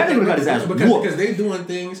dope. That nigga got his ass whooped. because they doing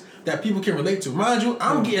things that people can relate to. Mind you,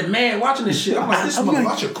 I'm getting mad watching this shit. I'm like, this motherfucker,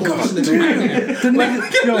 I should call this nigga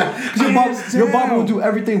right now. Your barber will do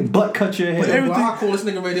everything but cut your hair. Yo, I call this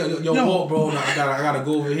nigga right there. Yo, Walt, bro, I gotta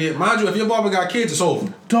go over here. Mind you, if your barber got kids, it's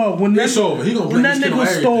over. Dog, when It's over. He gonna when bring that his kid on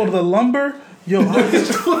nigga stole everything. the lumber, yo, I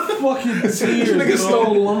was fucking This tears. nigga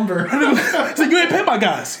stole lumber. So you ain't pay my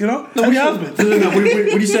guys, you know? Tell your husband.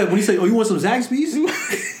 When he said, "Oh, you want some Zaxby's?"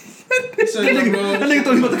 He said, That yo, nigga bro, thought he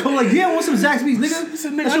was about to come like, "Yeah, I want some Zaxby's, nigga."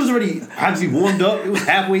 said, nigga, That shit was already obviously warmed up. It was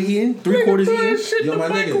halfway eaten, 3/4 eaten. Shit Yo, in the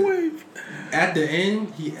my nigga. microwave. at the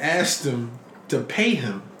end, he asked him to pay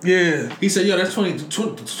him. Yeah. He said, yo, that's 20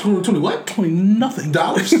 what? 20 nothing.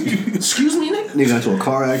 Dollars? Excuse me, nigga? Nigga got into a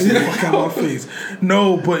car accident. Fuck out my face.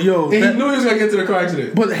 No, but yo, And that- he knew he was gonna get to the car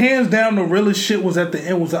accident. but hands down, the realest shit was at the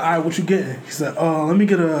end. Was the all right, what you getting? He said, let me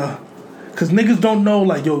get a. Cause niggas don't know,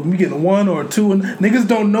 like, yo, me getting a 1 or a 2, and niggas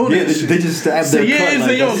don't know Yeah, that shit. they just have So their yeah, cut. he Like,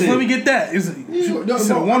 said, yo, that's let it. me get that. He said, Yo, he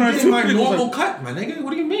said bro, 1 or I'm 2. getting my Niggas was normal like, cut, my nigga.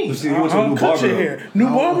 What do you mean? See, he went to a I new don't cut barber. your hair. New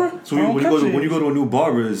barber? So I don't when cut your you go to a new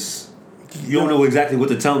barber, you don't know exactly what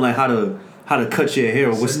to tell them, like how to cut your hair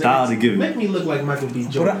or what style to give Make it. me look like Michael B.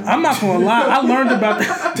 But Jordan. I'm not gonna lie, I learned about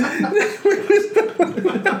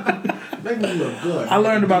Make me look good. I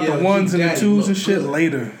learned about the Yeah, ones and the daddy twos look and shit good.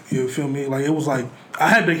 later. You feel me? Like it was like I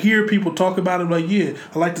had to hear people talk about it. Like, yeah,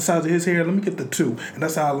 I like the size of his hair. Let me get the 2, and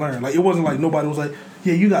that's how I learned. Like it wasn't like nobody was like,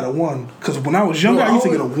 yeah, you got a 1. Because when I was younger, Bro, I used to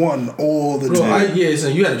I get a 1 all the Bro, time. so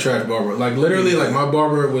you had a trash barber. Like literally, like my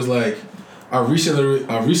barber was like a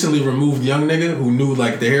recently removed young nigga who knew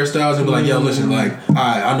like the hairstyles and be like, yo, listen, like,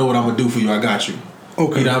 I know what I'm gonna do for you. I got you.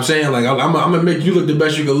 Okay. You know what I'm saying? Like, I'm gonna make you look the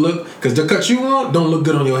best you can look, because the cut you want don't look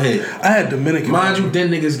good on your head. I had Dominican. Mind you, then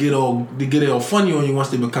niggas get all funny on you once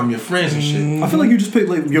they become your friends and shit. I feel like you just pick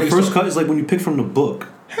like your first cut is like when you pick from the book.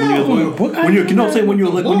 When you're no. you know what I'm saying, when you're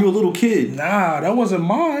a little kid. Nah, that wasn't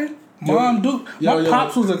mine. Mom, my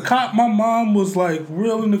pops was a cop. My mom was like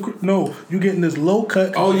real in the. No, you getting this low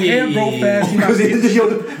cut. Oh yeah, hair grow fast. Because the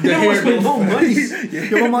hair spend grow no money.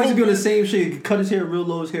 Yo, my mom used to be on the same shit. Cut his hair real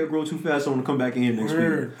low, his hair grow too fast. I want to come back in here next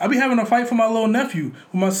week. I be having a fight for my little nephew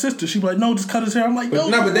with my sister. She be like, no, just cut his hair. I'm like,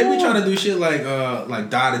 but they be trying to do shit like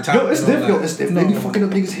dye the top. Yo, it's difficult. It's different. They be fucking up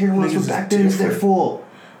niggas' hair lines from back then. It's their fault.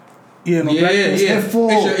 Yeah, no, It's their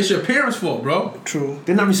fault. It's your parents' fault, bro. True.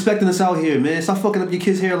 They're not respecting us out here, man. Stop fucking up your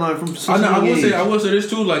kid's hairline from. I will say this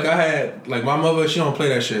too. Like I had, like my mother, she don't play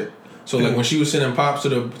that shit. So like when she was sending pops to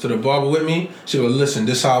the barber with me, she would listen.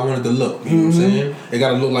 This is how I wanted to look. You know what I'm saying? It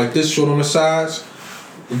gotta look like this, short on the sides,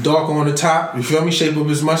 dark on the top. You feel me? Shape up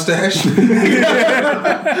his mustache.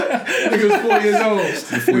 Nigga was 4 years old.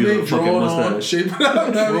 Before you Draw it on, shape it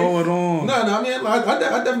up. Draw it on. No, I mean, I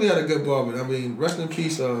definitely had a good barber. I mean, rest in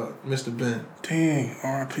peace, Mr. Ben. Dang,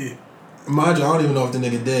 R.I.P. Mind you, I don't even know if the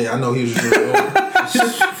nigga dead. I know he was just really old. You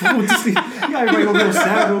gotta write a little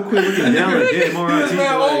sad real quick. Looking down like that. More He was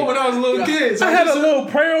mad old when I was a little kid. So I had a little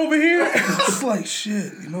prayer over here. It's like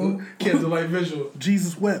shit, you know. Kids are like visual.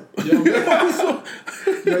 Jesus wept. Yo,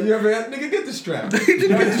 you ever had nigga get the strap?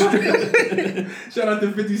 Shout out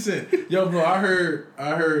to 50 Cent. Yo, bro, I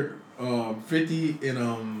heard 50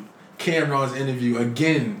 in Cameron's interview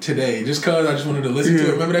again today, just cause I just wanted to listen to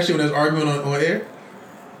it. Remember that shit when I was arguing on air?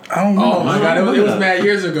 I don't know. Oh my god, it was mad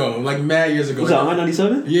years ago. Like mad years ago. Was that on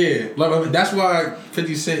 97? Yeah, like that's why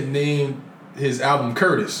 50 Cent named his album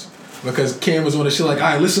Curtis. Because Cam was on the shit like,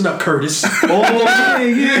 all right, listen up, Curtis. Oh,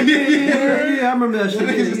 yeah. I remember that shit.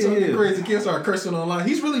 Niggas is talking crazy. Cam started cursing online.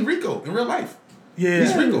 He's really Rico in real life. Yeah,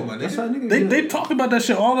 he's Rico, my nigga. They talked about that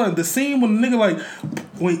shit all the time. The scene when the nigga like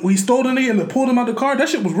when he stole the nigga and they pulled him out the car, that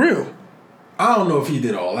shit was real. I don't know if he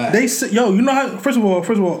did all that. They said, yo, you know how? First of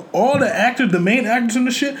all, all the actors, the main actors in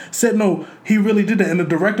the shit said no, he really did that, and the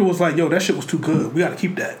director was like, yo, that shit was too good. We gotta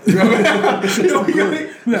keep that. We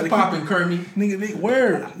gotta popping Kermie.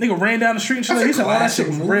 Nigga ran down the street and shit. He said, all that shit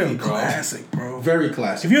was movie, real bro. Classic, bro. Very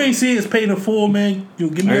classic. If you ain't seen it, it's Paid in Full, man.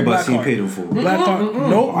 You'll give me a black card. Everybody seen Paid in Full. Black card.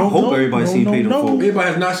 No, I hope everybody seen Paid in Full. Everybody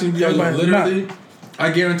has not seen it. Everybody has Literally,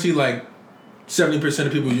 I guarantee like 70%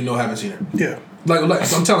 of people you know haven't seen it. Yeah. Like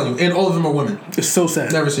I'm telling you, and all of them are women. It's so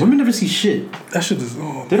sad. Never seen. Women never see shit. That shit is.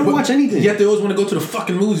 They don't watch anything. Yet they always want to go to the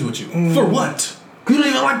fucking movies with you. For what? You don't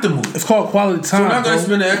even like the movie. It's called quality time. So I'm not gonna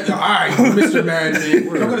spend the all right, Mr. Married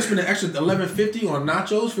Man. I'm gonna spend an extra $11.50 on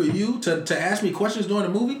nachos for you to ask me questions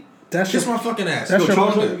during the movie. Kiss my fucking ass.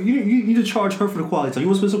 You need to charge her for the quality time. You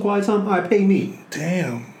want to spend some quality time? All right, pay me.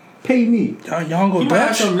 Damn. Pay me. Y'all go you Dutch? Might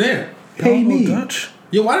have something there. Pay me. Dutch?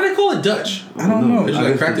 Yo, why do they call it Dutch? I don't know. Did you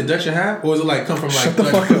like crack the Dutch in half? Or is it like come from like Shut the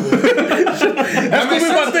Dutch? fuck up. That's gonna be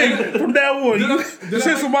my thing from now on. Did You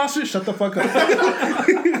say some wild shit, shut the fuck up.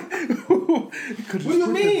 What do you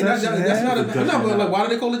mean? That's not a but like why do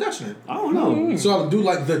they call it Dutch then? I don't know. So I'll do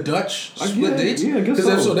like the Dutch split dates? Yeah, I guess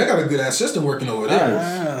Because so. they got a good ass system working over there.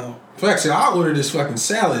 Wow. Actually, I'll order this fucking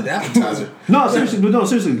salad appetizer. No,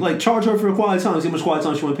 seriously. Like, charge her for the quality time. See how much quality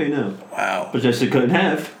time she want to pay now. Wow. But that shit cut in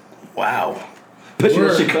half. Wow. But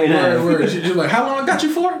that shit cut in half. Word. She's like, how long I got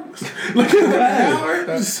you for? Like an hour?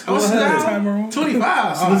 What's the hour?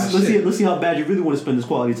 25. Let's see how bad you really want to spend this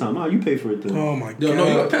quality time. Oh, you pay for it then. Oh my god. Yo, no,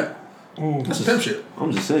 you're a pimp. Ooh. That's pimp shit.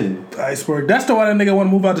 I'm just saying. Iceberg. That's the why that nigga want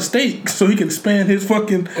to move out the state so he can expand his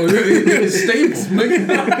fucking. Oh, it's stable,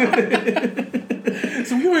 nigga.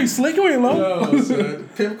 So you ain't slick, you ain't low. No, son.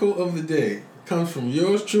 Pimp quote of the day comes from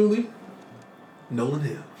yours truly, Nolan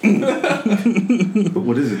Hill. But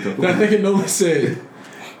what is it though? That nigga Nolan said,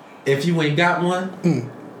 if you ain't got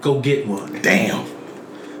one, go get one. Damn.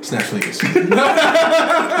 Snatch fingers.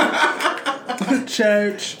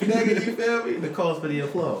 Church. Nigga, you feel me? The calls for the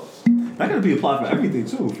applause. That gotta be applied for everything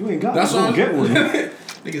too. If you ain't got That's one, what go get one.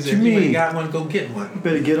 Nigga said, if you ain't got one, go get one. You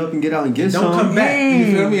better get up and get out and get some. Don't come back, you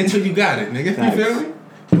feel me, until you got it, nigga. Facts. You feel me?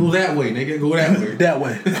 Go that way, nigga. Go that way. That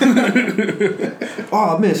way.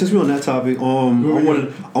 Oh man, since we're on that topic, I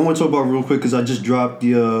want to talk about real quick because I just dropped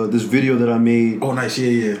the this video that I made. Oh, nice,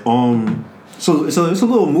 yeah. So it's a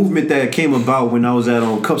little movement that came about when I was at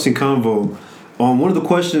Cups and Convo. One of the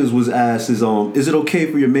questions was asked is it okay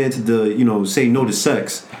for your man to say no to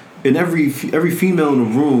sex? And every female in the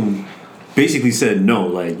room basically said no,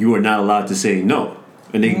 like you are not allowed to say no.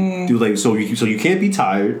 And they do like so you can't be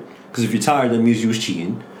tired because if you're tired that means you was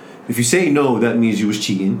cheating. If you say no, that means you was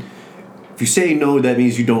cheating. If you say no, that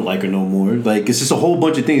means you don't like her no more. Like, it's just a whole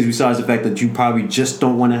bunch of things besides the fact that you probably just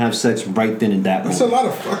don't want to have sex right then and that moment. That's a lot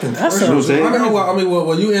of fucking questions. You know what I'm saying?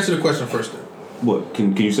 Well, you answer the question first then. What?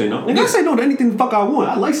 Can you say no? I say no to anything the fuck I want.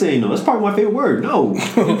 I like saying no. That's probably my favorite word. No.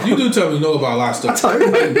 You do tell me no about a lot of stuff. I tell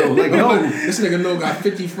everybody no. Like, no. This nigga no got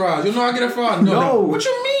 50 fries. You know I get a fry? No. What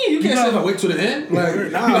you mean? You can't say if I wait till the end? Like,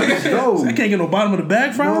 no. I can't get no bottom of the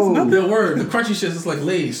bag fries. No. Nothing. the word. The crunchy shit is like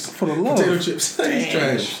Lay's. For the love. Potato chips. It's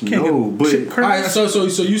trash. Can't No, get but chip All right, crackers.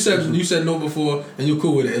 so you said no before and you're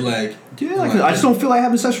cool with it. Like, yeah, like, I just don't feel like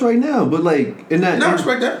having sex right now. But like in that, and I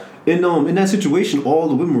respect that. in that situation, all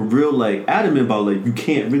the women were real like adamant about like you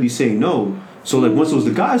can't really say no. So like once it was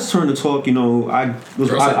the guy's turn to talk, you know, I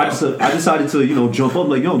decided to, you know, jump up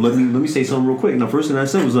like, yo, let me say something real quick. And the first thing I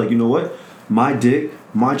said was like, you know what, my dick,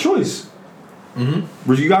 my choice.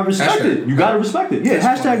 Mm-hmm. You gotta respect it. You gotta respect it. Yeah,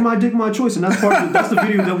 That's hashtag funny. my dick, my choice, and that's part of that's the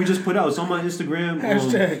video that we just put out. It's on my Instagram.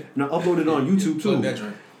 Hashtag. And I uploaded it on YouTube too. Plug that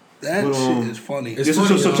joint. That But, shit is funny. It's Yeah, so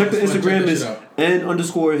funny, check the y'all. Check Instagram. that It's shit out.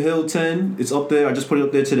 n_hill10. It's up there. I just put it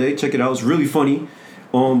up there today. Check it out. It's really funny.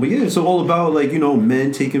 But yeah, it's all about like, you know,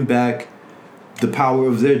 men taking back the power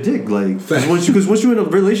of their dick. Like, because once you're in a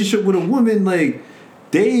relationship with a woman, like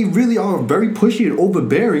they really are very pushy and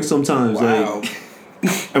overbearing sometimes. Wow.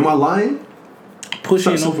 Like, am I lying?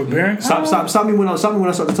 Pushing and overbearing. Stop me when I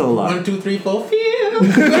start to tell a lie. 1, 2, 3, 4, feel.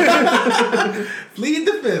 Plead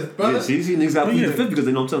the fifth, brother. Yeah, see, niggas got to plead Yeah. the fifth because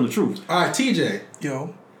they know I'm telling the truth. All right, TJ.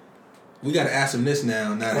 Yo. We gotta ask him this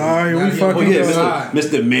now. Now All right, we he fucking- on Oh yeah, the side.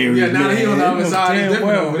 Mr. Married Yeah, now that he on the man. other side, it's Damn different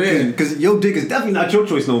well. over there. Because your dick is definitely not your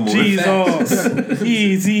choice no more. Jesus.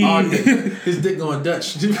 Easy. Oh, his dick going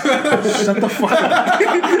Dutch. Shut the fuck up.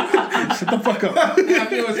 Shut the fuck up. I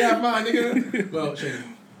feel it's half mine, nigga. Well, shit.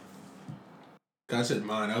 I said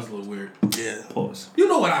mine. That was a little weird. Yeah. Pause. You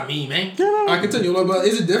know what I mean, man. I continue. But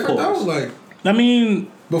is it different Pause. though? Like I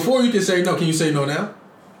mean, before you can say no, can you say no now?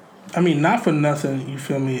 not for nothing. You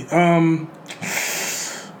feel me?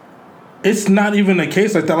 It's not even a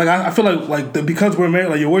case like that. Like I feel like because we're married,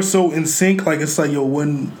 like we're so in sync. Like it's like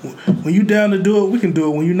when you down to do it, we can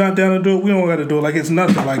do it. When you're not down to do it, we don't got to do it. Like it's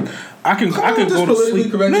nothing. Like I can go to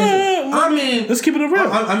sleep. No, I mean, let's keep it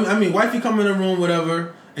real. I mean, wifey come in the room,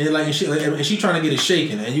 whatever, and like, and she trying to get it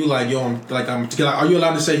shaken, and you like, yo, are you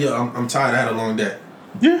allowed to say, yo, I'm tired, I had a long day?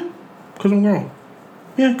 Yeah, because I'm grown.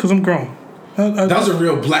 Yeah, because I'm grown. That was a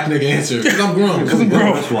real black nigga answer. Because I'm grown. Because I'm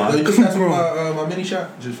grown. That's why. You just asked me my mini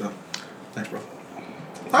shot? Just fell. Thanks, bro.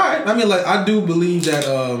 Alright, I mean, like, I do believe that,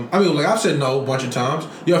 I've said no a bunch of times.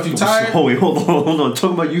 Yo, if you tired... Oh, wait, hold on.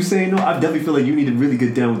 Talking about you saying no, I definitely feel like you need to really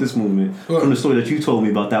get down with this movement. What? From the story that you told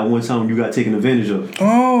me about that one time when you got taken advantage of.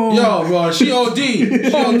 Oh. Yo, bro, she OD.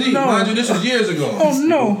 She OD. no. Mind you, this was years ago. Oh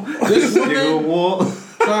no. This Nigga, woman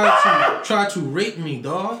what? tried to rape me,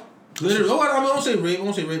 dog. Literally. Oh, I don't say rape. I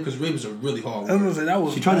won't say rape because rape is a really hard I was word. gonna say that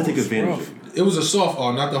was. She tried to take was advantage rough. of you. It was a soft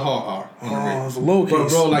R, not the hard R. On the Oh, rape. it was a low But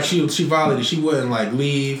case. bro, like she violated. She wouldn't like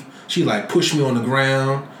leave. She like pushed me on the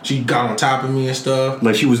ground. She got on top of me and stuff.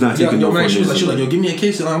 Like she was not taking Yo, no man, for she was this. like, yo, give me a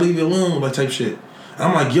kiss and I'll leave you alone, like type shit. And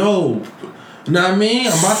I'm like, yo, you know what I mean?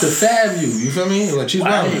 I'm about to fab you. You feel me? Like she's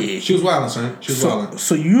wilding. She was wilding, son. She was wilding.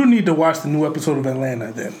 So you need to watch the new episode of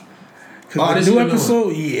Atlanta then. I Because didn't the see new the new episode,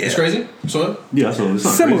 one. yeah. It's crazy. So Yeah, so it's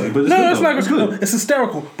not Similar. crazy, but it's No, good, it's though. not It's good. good. It's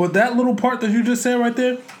hysterical. But that little part that you just said right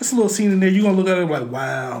there, it's a little scene in there. You're going to look at it like,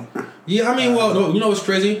 wow. yeah, I mean, well, no, you know what's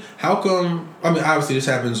crazy? How come? I mean, obviously this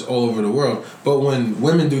happens all over the world, but when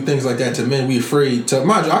women do things like that to men, we afraid to.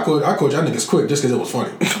 Mind you, I called y'all niggas quick just because it was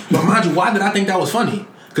funny. But mind you, why did I think that was funny?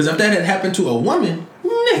 Because if that had happened to a woman,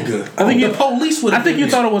 nigga, the police would. I think you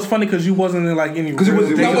thought it was funny because you wasn't in like any. Because it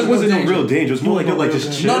wasn't no no real danger. It's more like, yo, like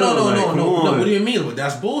just chill. No. like, come on. What do you mean? But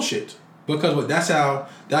that's bullshit. Because that's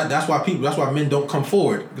why men don't come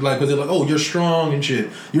forward. Like, because they're like, oh, you're strong and shit.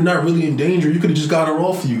 You're not really in danger. You could have just got her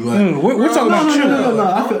off you. Like, we're talking about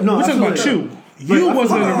you. No, We're talking about you. You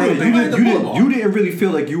wasn't in a real danger. You didn't really feel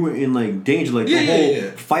like you were in like danger, like the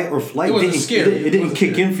whole fight or flight. It wasn't scary. It didn't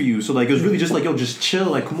kick in for you. So like it was really just like, yo, just chill.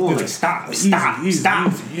 Like come on, like stop. Easy.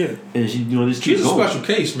 Yeah. And she, this she's keeps a going. special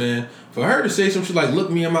case, man. For her to say some shit like, look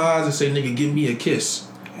me in my eyes and say, nigga, give me a kiss.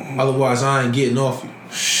 Otherwise, I ain't getting off you.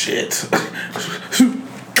 Shit.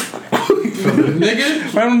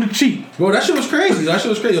 Nigga. Right on the cheek. Bro, that shit was crazy. That's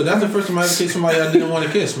the first time I ever kissed somebody I didn't want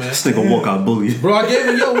to kiss, man. This nigga walk out bully. Bro, I gave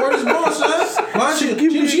her, yo, where is bro, son? Mind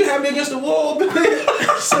you, she had me against the wall, man.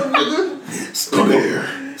 Some nigga.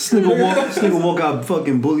 This nigga walk out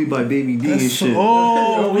fucking bullied by Baby D and shit.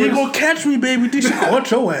 Oh, you gonna catch me, Baby D? She caught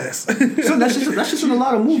your ass. So that's just in a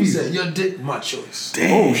lot of She movies. said, "Your dick, my choice."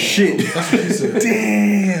 Oh shit. That's what she said.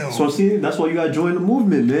 Damn. So I'm saying that's why you gotta join the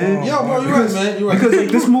movement, man. Yo, bro, you're right, man. You're right. Because like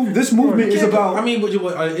this movement is about. I mean, but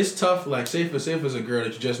it's tough. Like, say if it's a girl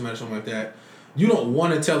that you just met or something like that, you don't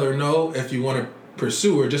want to tell her no if you want to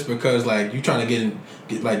pursue her just because like you trying to get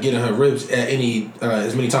in her ribs at any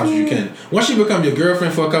as many times as you can. Once she become your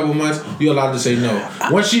girlfriend for a couple months, you're allowed to say no.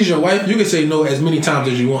 Once she's your wife, you can say no as many times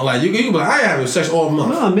as you want. Like you can be like, I having sex all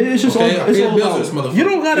month. Nah, man, it's just okay? all, it's I pay all the bills about. for this motherfucker. You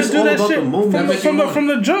don't gotta It's do all that about shit the moment. from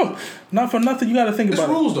the jump. Not for nothing. You gotta think It's about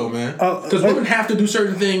rules it. though, man. Because women have to do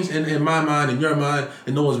certain things in my mind, in your mind,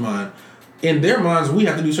 in Noah's mind. In their minds, we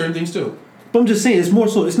have to do certain things too. But I'm just saying, it's more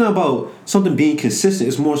so. It's not about something being consistent.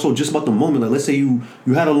 It's more so just about the moment. Like, let's say you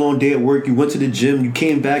had a long day at work. You went to the gym. You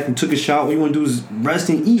came back and took a shower. What you want to do is rest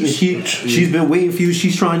and eat. And she's been waiting for you.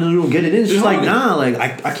 She's trying to get it in. She's like, nah, like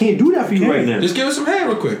I can't do that for you right now. Just give her some head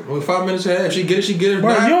real quick. 5 minutes of head. If she get it, she get it.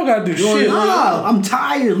 Bro, you don't gotta do shit. Nah, I'm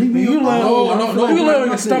tired. Leave me alone. No, You lay on your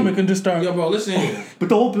nothing. stomach and just start. Yo, bro, listen here. But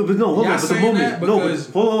the whole, but no, hold Y'all on. But the saying moment, that no, but because-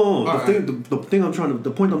 hold on. All right.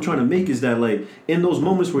 The point I'm trying to make is that like in those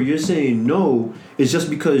moments where you're saying no, it's just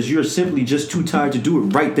because you're simply just too tired to do it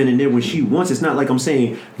right then and there when she wants. It's not like I'm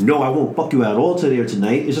saying no, I won't fuck you at all today or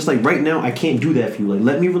tonight. It's just like right now I can't do that for you. Like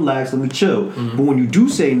let me relax, let me chill. Mm-hmm. But when you do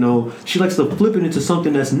say no, she likes to flip it into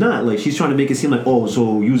something that's not. Like she's trying to make it seem like, oh,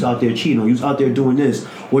 so you's out there cheating or you's out there doing this,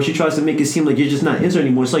 or she tries to make it seem like you're just not into her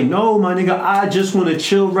anymore. It's like no, my nigga, I just want to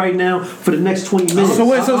chill right now for the next 20 minutes. So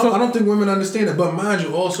wait, I don't think women understand it, but mind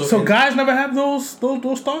you, also. So guys never have those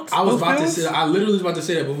thoughts. I was those about feelings? to say. I literally was about to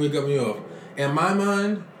say that before you cut me off. In my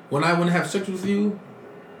mind, when I want to have sex with you,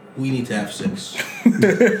 we need to have sex.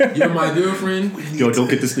 You're my girlfriend. Yo, don't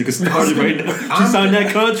get this nigga started right now. You signed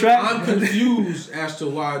that contract? I'm confused as to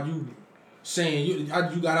why you saying you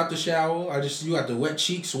got out the shower. You got the wet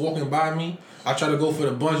cheeks walking by me. I try to go for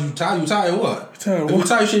the buns. You tired? You tired what? Tired If you what?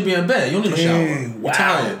 tired, you should be in bed. You don't need a shower. Dang, You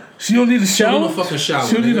tired. She don't need a She don't shower. need no fucking shower.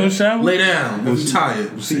 She don't need nigga. no shower. Lay down. If you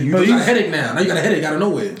tired. See, You got a headache now. Now you got a headache out of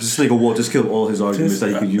nowhere. This nigga Walt just killed all his arguments that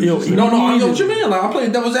he could use. Yo, Just you like- No, what you mean? Like I'm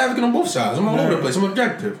playing devil's advocate on both sides. I'm all over the place. I'm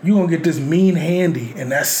objective. You gonna get this mean handy,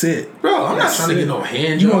 and that's it. Bro, I'm not That's trying to it. get no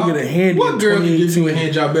hand You job. gonna get a hand What in girl can give you a 2018?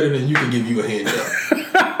 hand job better than you can give you a hand job?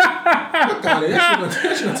 Fuck out of here.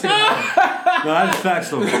 That shit gonna take a while. No, that's facts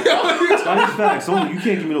though. That is facts. You can't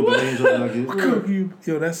give me no better hands up like this. Cook you,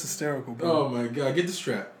 yo, that's hysterical, bro. Oh my god, get the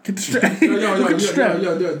strap. Get the strap. Yo, Get the strap.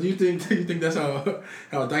 yo, do you think that's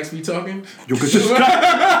how Dykes be talking? Yo, get this strap.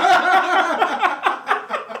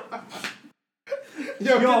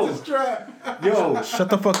 Yo, Yo. get the strap. Yo, Shut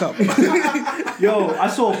the fuck up. yo, I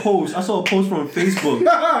saw a post from Facebook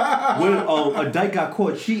where a dyke got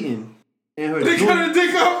caught cheating. And her They joint- got a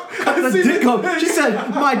dick up. I the seen dick it. up. She said,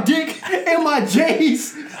 my dick and my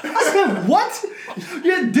J's. I said, what?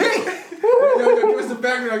 Your dick? Yo, give us the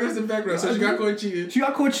background. So she got caught cheating. She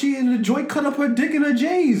got caught cheating and the joint cut up her dick and her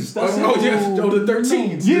J's. That's it. The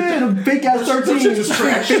 13s. Yeah, the fake ass Those 13. shit was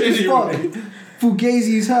trash. Fake as fuck.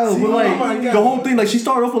 Fugazi as hell. But like, oh my God. the whole thing, like, she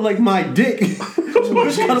started off with like my dick.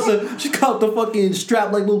 she cut up the fucking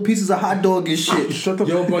strap like little pieces of hot dog and shit. Shut the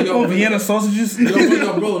Yo, bro, Oh, Vienna sausages.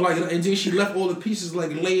 bro, like, and then she left all the pieces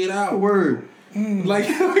like laid out. Word. Like,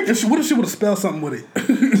 What if she would have spelled something with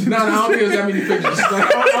it? nah, I don't think it's that many pictures. Like, I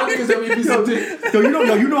don't think it's that many pieces of dick. Yo,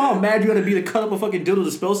 you know how mad you gotta be to cut up a fucking dildo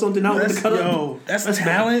to spell something out with the cut up? That's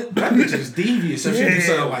talent. That bitch is devious. If she do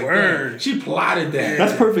something like word. that, she plotted that.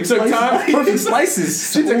 That's perfect Took slices. time. That's perfect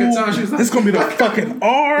slices. She took her time. She was like, It's gonna be the fucking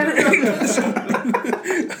R.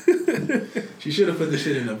 she should have put the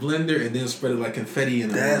shit in a blender and then spread it like confetti in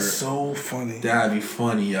the That's water. so funny. That'd be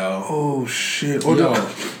funny, yo. Oh shit. Yo,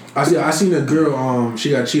 I seen a girl.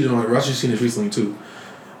 She got cheated on. I actually seen this recently too.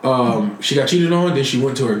 She got cheated on. Then she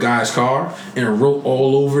went to her guy's car and wrote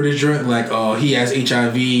all over the joint like, he has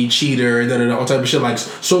HIV, cheater, all type of shit. Like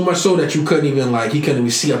so much so that you couldn't even like he couldn't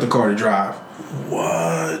even see out the car to drive.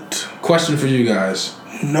 What? Question for you guys: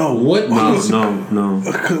 No. What? No.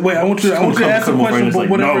 Wait, I want you to ask the come over question, and but it's like,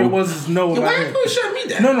 whatever no. it was is no in my Why head. you shut me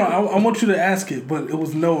down? No, I want you to ask it, but it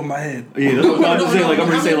was no in my head. Yeah, that's what I'm just saying. Like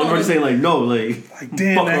I'm already saying like no, like Like,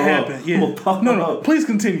 damn, fuck that her up. happened. Yeah. I'm gonna fuck No, her no. up. Please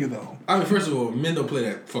continue though. I mean, first of all, men don't play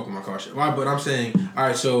that fuck with my car shit. Why? But I'm saying, all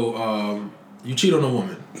right. So you cheat on a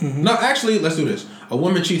woman. Mm-hmm. No, actually, let's do this. A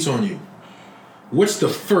woman cheats on you. What's the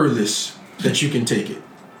furthest that you can take it?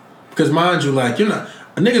 Because mind you, like you're not.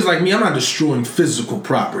 Niggas like me, I'm not destroying physical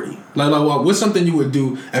property. Like what's something you would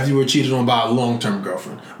do if you were cheated on by a long-term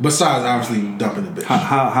girlfriend? Besides, obviously, dumping the bitch.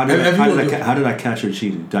 How If you did I catch her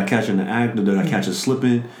cheating? Did I catch her in the act or did I catch her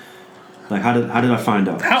slipping? Like how did I find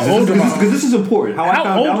out? How old am I? Because this is important. How I How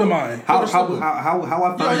found old out. am I? How I found Yo,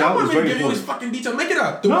 out y'all is might very give you all these important. fucking details. Make it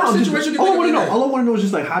up. The No, worst I'm situation just, you all I can want to think know. All I want to know is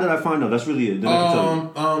just like how did I find out? That's really it. Then I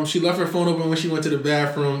can tell you. She left her phone open when she went to the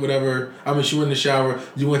bathroom, whatever. I mean, she went in the shower.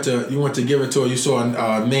 You went to give it to her. You saw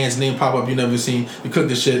a man's name pop up you never seen. You clicked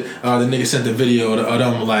the shit. The nigga sent the video of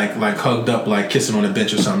them like hugged up, like kissing on a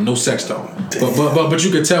bench or something. No sex though. But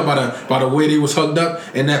you could tell by the way they was hugged up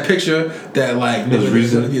in that picture that like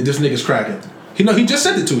this nigga's cracking. He just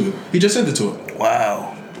sent it to you. He just sent it to her.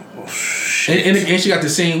 Wow. And she got the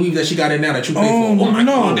same weave that she got in now that you paid for. Oh my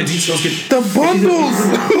god, the details get The bundles.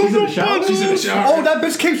 She's in the shower. She's in the shower. Oh, that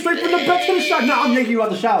bitch came straight from the bed to the shower. Nah, I'm yanking you out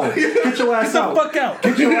the shower. Get your ass Get out. the fuck out.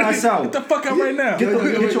 Get your ass out. Get the fuck out right now. Get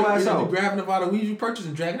your ass You out. grabbing the bottle of weave you purchased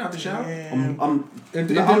and dragging out the shower. I'm And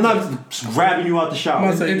not grabbing you out the shower.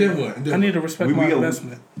 I'm saying, And then what? And then I need to respect my go-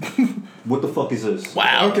 investment. What the fuck is this?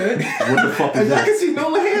 Wow. Okay. What the fuck is I that? can see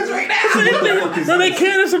Nolan hands right now. What the fuck is No, they this?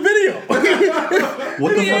 can't. It's a video.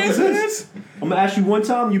 What the fuck is Yes, this? I'm gonna ask you one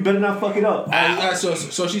time. You better not fuck it up.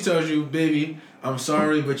 So she tells you, baby, I'm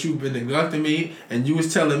sorry, but you've been neglecting me, and you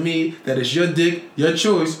was telling me that it's your dick, your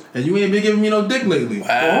choice, and you ain't been giving me no dick lately.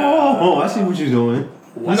 Oh, I see what you're doing.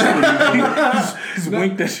 He's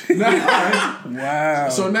winked that shit. Wow.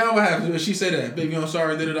 So now what happens when she say that? Baby, I'm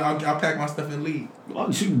sorry, I'll pack my stuff and leave.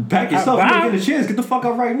 Pack your stuff. You Bye. don't get a chance. Get the fuck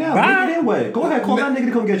out right now. Bye. Naked and wet. Go ahead, call that nigga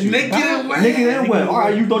to come get you. Naked and wet. Naked and wet. All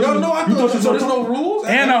right, you thought Yo, you. no, I you thought you so. There's no rules.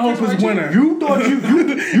 And I hope it's winter. You thought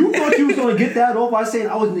you was gonna get that off by saying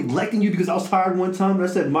I was neglecting you because I was tired one time and I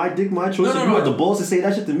said my dick, my choice. And you had the balls to say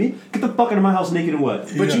that shit to me. Get the fuck out of my house, naked and wet.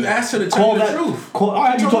 But you asked her to Call tell you the that. truth. All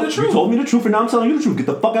right, She you told me the truth. told me the truth, and now I'm telling you the truth. Get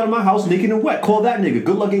the fuck out of my house, naked and wet. Call that nigga.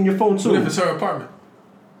 Good luck getting your phone What if too. it's her apartment?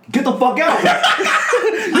 Get the fuck out.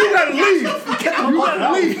 You gotta leave. Get the fuck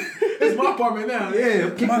out. It's my apartment now. Yeah,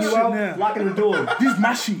 kicking My you shit out, now. locking the door. These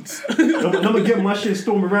my sheets. I'm gonna get my shit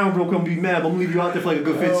storm around, bro. Come be mad. I'm gonna leave you out there for like a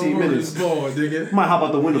good 15 minutes. Boy, nigga. Might hop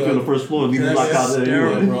out the window on the first floor and leave you That's locked out there.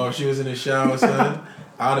 hysterical, Anyway. bro. If she was in the shower, son,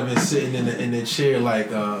 I'd have been sitting in the chair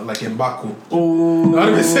like in Baku. Oh. I'd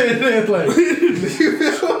have been sitting there like.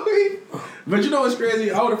 You feel me? But you know what's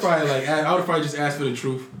crazy? I would have probably just asked for the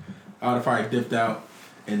truth. I would have probably dipped out.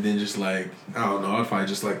 And then just like, I don't know, I'd probably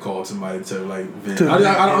just like call somebody to like vent.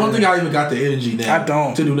 I don't think I even got the energy now. I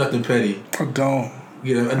don't. To do nothing petty. I don't.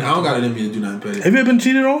 Yeah, and I don't got it in me to do nothing petty. Have you ever been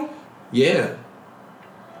cheated on? Yeah.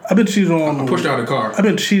 I've been cheated on. I pushed out the car. I've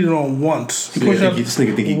been cheated on once. You pushed out. This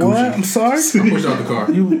nigga think he What? Gucci. I'm sorry. I pushed out the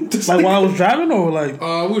car. You like while I was driving or like?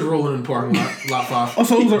 We was rolling in the parking lot 5. Oh,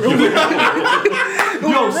 so it was a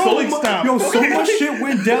rolling stop. So much shit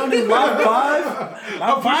went down in Lot 5.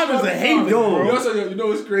 Lot 5 is a haven. You know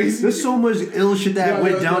what's crazy? There's so much ill shit that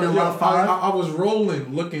went down in Lot 5. I was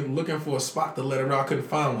rolling, looking for a spot to let her know. I couldn't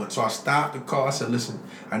find one. So I stopped the car. I said, listen,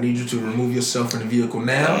 I need you to remove yourself from the vehicle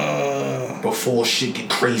now before shit get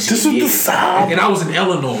crazy. This was the South. And I was in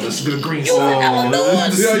Eleanor. This is the green side.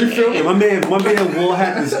 Yeah, you feel me? Yeah, my man Will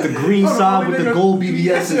had the green side with the gold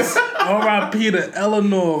BBSs. R.I.P. to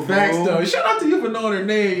Eleanor, bro. Facts though. Shout out to you for knowing her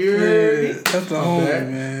name. You heard me? Yeah, that's the homie,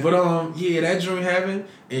 man. But yeah, that joint happened,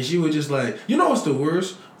 and she was just like, you know what's the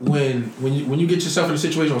worst? When you get yourself in a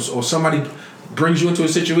situation or somebody brings you into a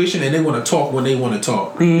situation and they want to talk when they want to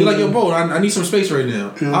talk. You're like, yo, bro, I need some space right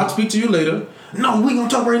now. I'll speak to you later. No, we gonna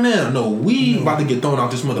talk right now. No, we about to get thrown out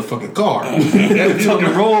this motherfucking car. Tuck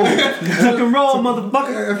and roll. Tuck and roll,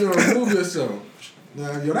 motherfucker. After remove yourself.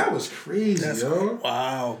 Yo, that was crazy, yo.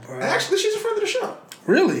 Wow, bro. Actually, she's a friend of the show.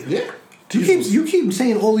 Really? Yeah. You keep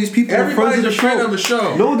saying all these people are friends Everybody's of a the friend show. of the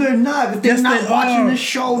show. No, they're not. If they're Yes, not they watching are. the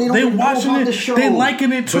show. They don't They even know watching about it. the show. They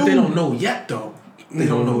liking it too. But they don't know yet, though. They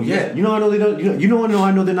don't know yet. You know I know they don't. You know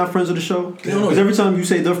I know they're not friends of the show. don't know. Because every time you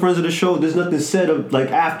say they're friends of the show, there's nothing said of like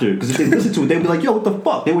after. Because if they listen to it, they'd be like, "Yo, what the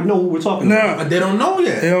fuck?" They would know who we're talking about. But they don't know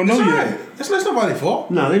yet. They don't know It's yet. alright. It's nobody's fault.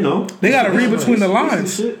 Nah, they know. They gotta read between the Listen to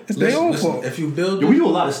lines. shit. It's their own Listen, fault. if you build Yo, we do a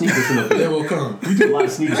lot of sneak dissing up they here. will come. We do a lot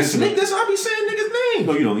of sneak dissing. Sneak this, I be saying niggas' names.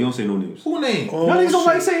 No, you don't. You don't say no names. Who name? Oh, Y'all niggas don't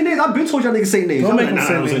shit. like saying names. I've been told y'all niggas say names. Don't Y'all make like, them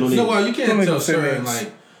say I don't say no names. No, names. well, you Don't can't make tell them say certain names.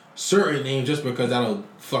 like certain names just because that'll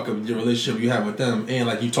fuck up your relationship you have with them and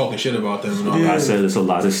like you talking shit about them and all I that. said there's a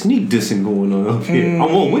lot of sneak dissing going on up here. I'm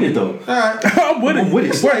all with it though. Alright. I'm with it. I'm with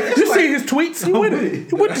it. Wait, you see his tweets? He with it.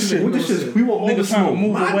 He with the shit. With this shit, we want all the Niggas trying to smoke.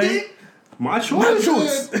 move My away. dick? My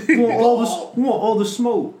choice. We want all the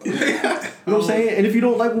smoke. You know what I'm saying? And if you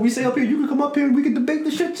don't like what we say up here, you can come up here and we can debate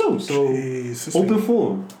the shit too. So Jeez, open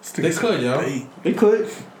forum. They could, yo. They could.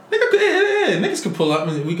 Niggas could pull up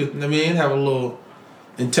and we could have a little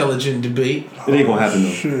intelligent debate. It ain't gonna happen though.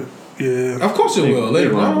 Shit. Yeah. Of course it will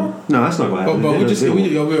later on. No, that's not gonna happen.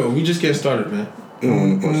 But we just getting started, man. You don't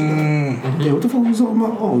want to bust it down. Yeah, what the fuck was talking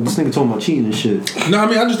about? Oh, this nigga talking about cheating and shit. No, I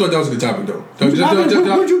mean, I just thought that was a good topic, though.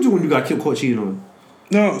 What'd you do when you got caught cheating on?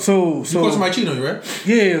 No, so You caught somebody cheating on you, right?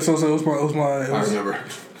 yeah. So it was my. I remember.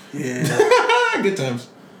 Yeah. Good times.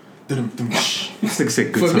 This nigga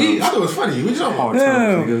said good For me, I times. thought it was funny. We just Hard Yeah.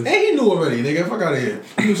 times, nigga. And he knew already, nigga. Fuck out of here.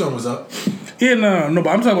 He knew something was up. Yeah, no, but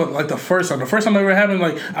I'm talking about like the first time. The first time it ever happened,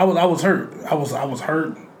 like I was hurt. I was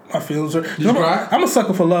hurt. My feelings hurt. Did you cry? I'm a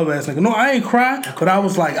sucker for love ass nigga. No, I ain't cry, but I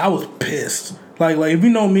was pissed. Like if you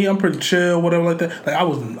know me, I'm pretty chill, whatever like that. Like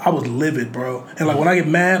I was livid, bro. And like when I get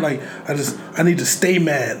mad, like I need to stay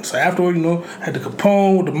mad. So afterward, had the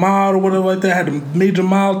Capone with the mild or whatever like that. Had the major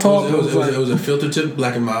mild talk. It was a filter tip,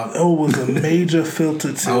 black and mild. It was a major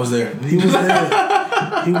filter tip. I was there. He was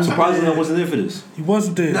there. He was Surprisingly, there. I wasn't there for this. He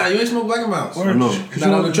wasn't there. Nah, you ain't smoke black and miles. Word. No.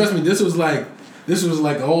 No, trust me. This was like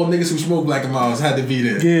all niggas who smoke black and miles had to be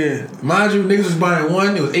there. Yeah. Mind you, niggas was buying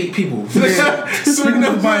one. It was 8 people. So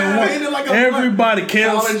Niggas was buying one. Like Everybody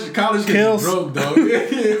kills. College kills. kids broke, dog.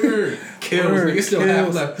 Kills. Niggas still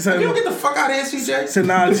have left. It's like- You don't get the fuck out of here, CJ. Said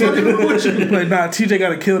nah, TJ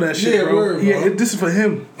gotta kill that shit, Yeah, bro. word, Yeah, bro. this is for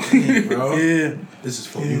him. Bro. Yeah, This is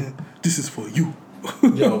for yeah. This is for you.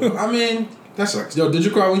 you. Yo, I mean, that sucks. Yo, did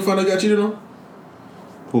you cry when you found out you got cheated on?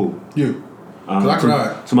 Who? You. Cause I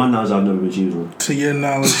cried. To my knowledge, I've never been cheated on. To your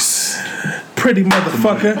knowledge, pretty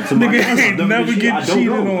motherfucker. To my Nigga knowledge, ain't I've never been get I don't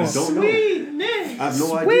cheated know. on. I don't know. I have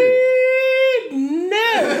no idea.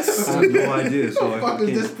 Sweetness. I have no idea. So What the fuck I is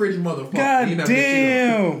this can't. pretty motherfucker? God He never been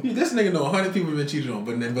cheated on. damn. This nigga know 100 people been cheated on,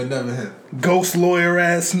 but never him. Ghost lawyer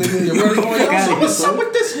ass Yeah, nigga. where's the lawyer? outta here, What's up son.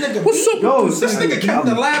 with this nigga? What's up? Yo, This nigga kept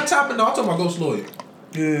the laptop and no, I'm talking about ghost lawyer.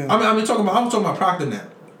 Yeah. I was talking about Proctor now.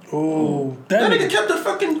 Oh, That that nigga nigga. kept the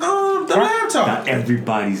fucking the laptop. Not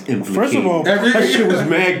everybody's implicated. First of all, that shit was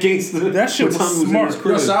mad gangster. That shit When was Tommy in smart. his Yo,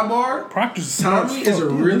 crib. sidebar. Proctor's smart Tommy as is a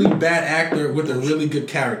fuck. really bad actor with a really good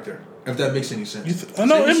character. If that makes any sense. No, Send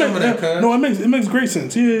me it some of that, cuz. it makes great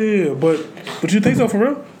sense. Yeah. But you think so for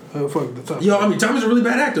real? Fuck the top. Yo, I mean, Tommy's a really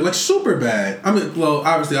bad actor, like super bad. I mean, well,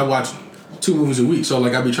 obviously, I watch 2 movies a week, so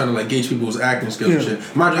like I be trying to like gauge people's acting skills and Yeah.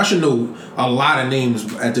 shit. Mind you, I should know a lot of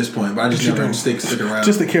names at this point, but I just You never don't. stick around.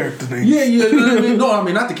 Just the character name. yeah, you know what I mean? No, I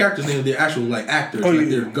mean not the characters' names, the actual like actors, Oh, like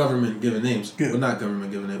yeah. their government given names, Yeah. but not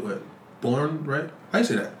government given it. What? Born, right? How you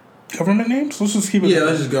say that? Government names? Let's just keep it. Yeah,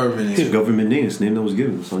 that's just government names. It's government name. It's the name that was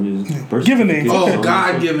given. It's on your birth Given name. certificate. Oh,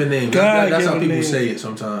 God-given name. That's how God-given people name. say it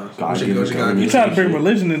sometimes. God-given What you government. You try to bring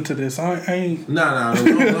religion into this. I ain't. Nah,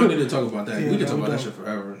 we don't need to talk about that. Yeah, We can talk no, about that don't. shit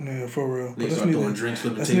forever. Yeah, for real. But They that's start neither- throwing drinks,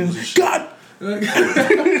 flipping that's tables neither- and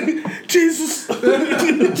shit. God, Jesus.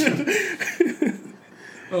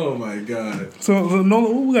 Oh my God. So Nola,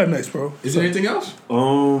 what we got next, bro? Is there anything else? I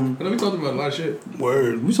know we talked about a lot of shit.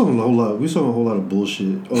 Word. We talking a whole lot. We talking a whole lot of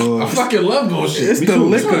bullshit. I fucking love bullshit. It's Me the too.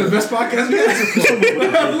 liquor. It's one of the best podcasts we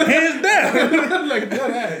had. Hands down. Like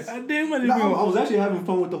dead ass. I damn it. I was actually having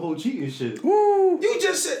fun with the whole cheating shit. Woo. You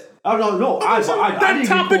just said. I don't know. I That didn't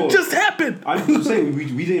topic get just happened. I was saying we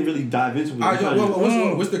didn't really dive into it. All right,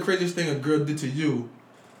 I what's the craziest thing a girl did to you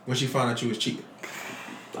when she found out you was cheating?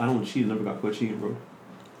 don't cheat. Never got caught cheating, bro.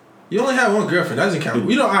 You only have one girlfriend. That doesn't count.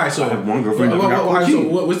 You know. All right. So I have one girlfriend, never got caught so cheating.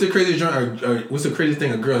 what's the craziest? What's the craziest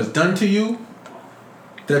thing a girl has done to you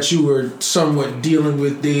that you were somewhat dealing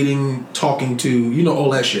with, dating, talking to? You know all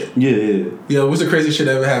that shit. Yeah. Yo, what's the craziest shit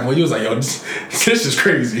that ever happened? When you was like, yo, this is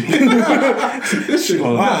crazy. This shit.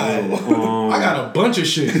 Oh, Wow. man. I got a bunch of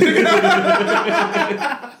shit.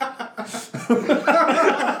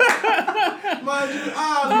 Mind you,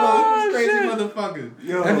 I know these crazy motherfuckers.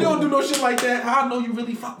 Yo. If you don't do no shit like that, I know you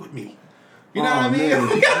really fuck with me. You know what I mean? Man.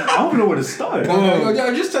 I don't know where to start.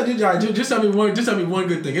 Yo, just tell me one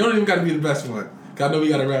good thing. It don't even gotta be the best one. 'Cause I know we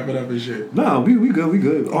gotta wrap it up and shit. Nah, we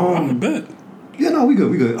good. I'm a bet. Yeah, no, we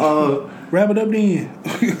good. Wrap it up then.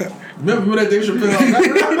 Remember that Dave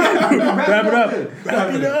Chappelle? Wrap it up.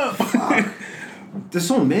 Wrap it up. There's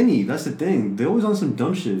so many. That's the thing. They're always on some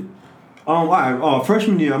dumb shit. All right.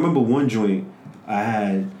 Freshman year, I remember one joint I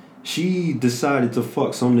had. She decided to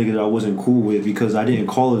fuck some nigga that I wasn't cool with because I didn't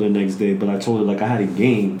call her the next day, but I told her like I had a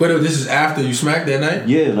game. But this is after you smacked that night?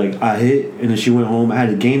 Yeah, like I hit and then she went home. I had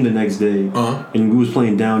a game the next day, and we was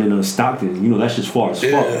playing down in Stockton. You know that shit's far as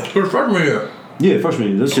fuck. For freshman year. Yeah, freshman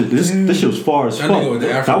year. This shit was far as That fuck. nigga with the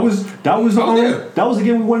That afro. was I was there. that was the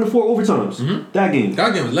game we won in 4 overtimes. That game.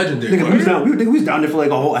 That game was legendary. Nigga, we was down there for like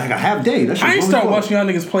a half day. That shit I ain't was start fun. watching y'all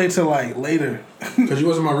niggas play till like later. Because you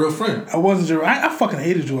wasn't my real friend. I wasn't your. I fucking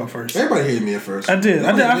hated you at first. Everybody hated me at first. I did. You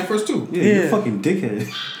hated me at first too. Yeah, you Yeah. fucking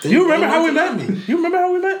dickhead. You remember how we met met? You remember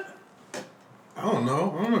how we met? I don't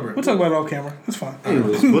know. I don't remember. We'll talk about it off camera. It's fine.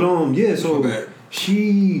 Anyways, but yeah, so My bad.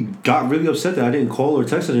 She got really upset that I didn't call or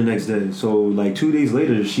text her the next day. So like 2 days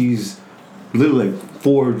later, she's literally like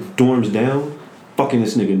 4 dorms down, fucking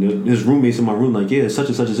this nigga. His roommates in my room like, yeah, such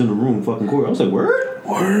and such is in the room, fucking Corey. I was like, word?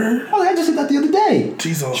 Word. I was like, I just said that the other day.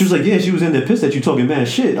 Jesus. She was like, yeah, she was in there pissed at you talking mad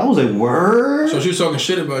shit. I was like, word? So she was talking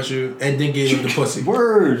shit about you and then gave you the pussy.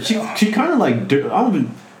 Word. She kind of like, I don't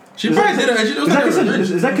even... She probably did it.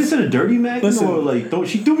 Is that considered dirty macking? Listen. Or like, don't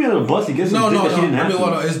she threw me under the bus to get some dick that she didn't have to?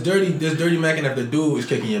 Well, it's dirty. There's dirty macking if the dude is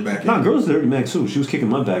kicking your back. Nah, girls dirty mac too. She was kicking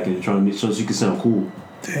my back and trying to make so she could sound cool.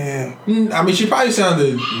 Damn. I mean, she probably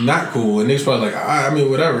sounded not cool, and niggas probably like, I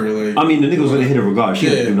mean, whatever. Like, I mean, the nigga was gonna hit her regardless. She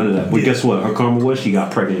didn't do none of that. But Yeah. guess what? Her karma was she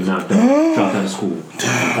got pregnant and knocked out. Dropped out of school.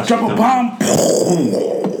 That's Drop a bomb.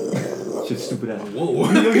 Shit, stupid ass. whoa.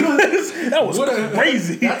 That was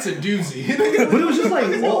crazy. That's a doozy. But it was just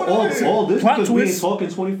like all this Plot because we ain't twist. talking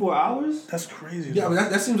 24 hours. That's crazy. Yeah, I mean,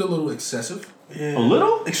 that seems a little excessive. Yeah. A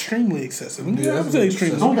little? Extremely excessive. Yeah, Yeah, I would say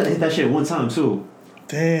extremely. I only got to hit that shit one time too.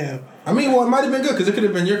 Damn. I mean, well, it might have been good because it could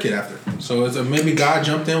have been your kid after. So it's maybe God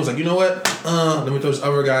jumped in, was like, you know what? Let me throw this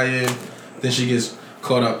other guy in. Then she gets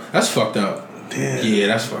caught up. That's fucked up. Damn. Yeah,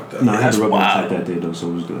 that's fucked up. No, I had to rub my wild. type that day though, so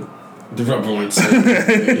it was good. The rubber one. Who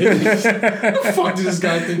the fuck does this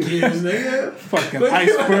guy think he is, nigga? Fucking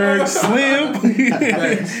iceberg slim.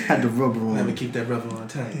 Had the rubber on. Let me keep that rubber on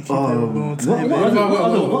tight. What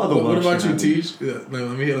What about you, Teach? Yeah,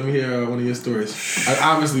 let me hear one of your stories.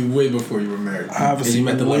 Obviously, way before you were married. Obviously, and you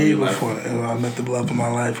met the love of way your life. before I met the love of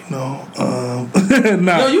my life. No. Nah.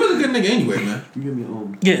 No, you was a good nigga anyway, man. You give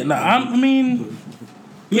me Yeah, no, I mean,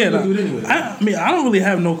 yeah, You no, do it anyway. I mean, I don't really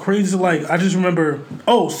have no crazy like. I just remember.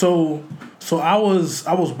 Oh, so I was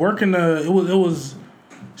working. It was.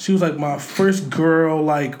 She was like my first girl,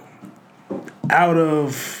 like out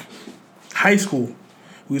of high school.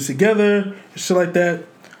 We was together, and shit like that.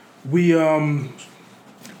 We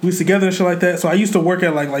was together and shit like that. So I used to work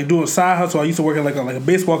at like doing side hustle. I used to work at like a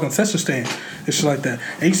baseball concession stand and shit like that.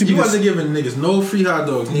 And used to be You wasn't giving niggas no free hot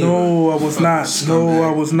dogs. Neither. No, I was not. No,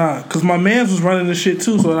 I was not. Because my mans was running the shit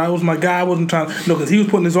too. So that was my guy. I wasn't trying to. No, because he was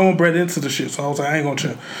putting his own bread into the shit. So I was like, I ain't going to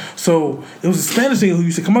chill. So it was a Spanish nigga who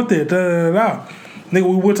used to come up there. Da, da, da, da. Nigga,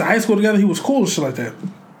 we went to high school together. He was cool and shit like that.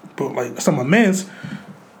 But like, some of my mans,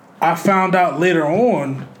 I found out later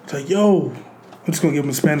on, it's like, yo, I'm just going to give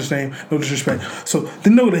him a Spanish name. No disrespect. So the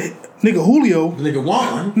nigga Julio. Nigga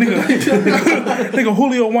Juan. Nigga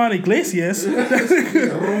Julio Juan Iglesias.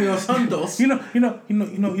 Romeo Santos. You know.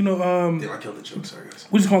 Damn, I killed the joke. Sorry, guys.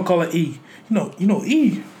 We just gonna call it E. You know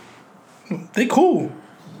E. They cool.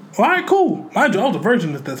 All right, cool. Mind you, I was a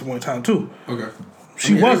virgin at that point in time too. Okay.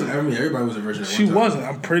 She wasn't. Everybody was a virgin. At She one time. wasn't.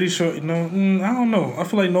 I'm pretty sure. I don't know. I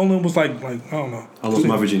feel like Nolan was like I don't know. I lost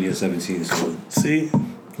my virginity at 17. So See,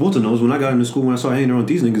 Walter knows when I got into school, when I started hanging around with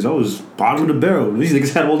these niggas, I was bottom of the barrel. These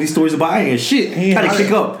niggas had all these stories about I ain't shit. Had to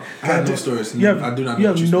kick up. I have no stories. you have, I do not. you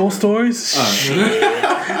know have what no speaking stories.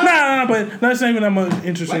 Nah, but that's not even that much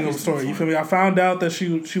interesting of a story. You feel me? I found out that she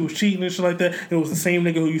was cheating and shit like that. It was the same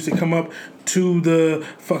nigga who used to come up to the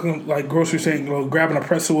fucking like grocery store, grabbing a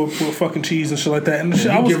pretzel with fucking cheese and shit like that. And shit,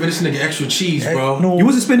 You I was giving this nigga extra cheese, bro. no, You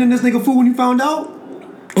wasn't spending this nigga food when you found out?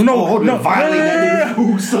 no, Violate that nigga's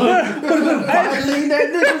food, son. Violate that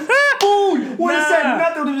nigga's food. What is that? Nah.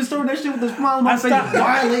 Nothing to restore that shit with a smile on my I face. stopped-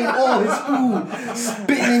 Violate all his food.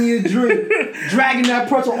 Spitting in your drink. Dragging that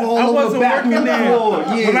pretzel all I over the wasn't back of working the there. floor.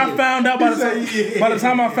 Yeah. When I found out, by the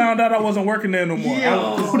time I found out, I wasn't working there no more. Yeah.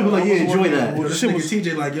 I would have been like, yeah, enjoy that. This Shit nigga was-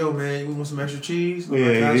 TJ like, yo man, you want some extra cheese? Yeah,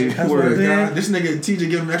 I got you. yeah. Swear to That's God. what This nigga TJ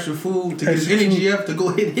give him extra food to get his Extra energy up to go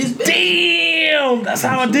hit his back. Damn, that's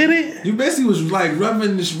how I did it. You basically was like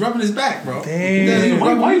rubbing his back, bro. Damn. Yeah, you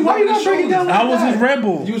rubbing- Why you rubbing not his breaking shoulders. down like I was that? his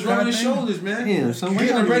rebel. You was rubbing his Goddamn. shoulders, man. Damn, son, why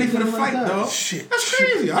Getting y'all him ready do for the something like fight, that? dog. Shit. That's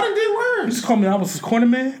crazy. I done did You worse. just call me. I was his corner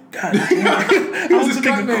man. God damn. He was his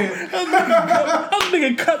cut man. I was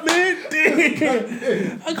nigga cut man.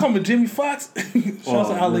 Damn. I call him Jimmy Fox. Shouts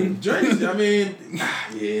to Ali. Jersey, I mean,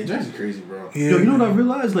 yeah, Jersey's crazy, bro. Yeah. Yo, you know what I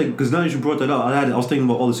realized? Like, because now that you brought that up, I was thinking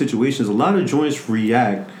about all the situations. A lot of joints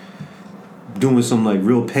react doing some like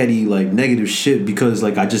real petty like negative shit because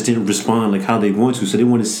like I just didn't respond like how they want to, so they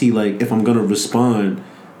want to see like if I'm gonna respond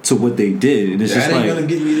to what they did. And it's That just ain't like gonna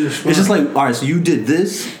get me to respond. it's just like, all right, so you did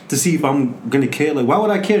this to see if I'm gonna care. Like, why would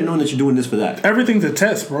I care knowing that you're doing this for that? Everything's a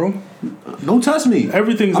test, bro. Don't test me.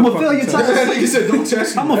 Everything's I'm a a failure fucking test. you said don't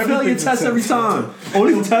test me. I'm a failure Everything's a test every test. time. Oh,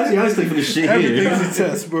 this is a test? Yeah, I ain't for the shit here. Everything's a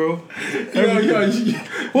test, bro.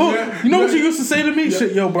 Yo, Well, you know what you used to say to me?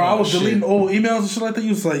 Shit, yo, bro, I was shit. deleting old emails and shit like that. You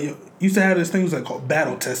was like, you used to have this thing was like called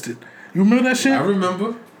battle tested. You remember that shit? I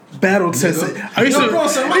remember. battle tested. I used to be like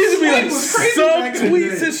was crazy some back in the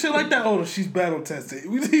tweets day. and shit like that. Oh, she's battle tested.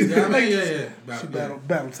 Yeah, She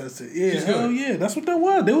battle tested. Yeah, She's hell good. yeah. That's what that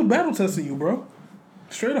was. They was battle testing you, bro.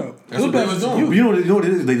 Straight up. That's what they was doing. But you know what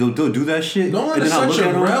it is? They'll do that shit. Nolan and is then I such look a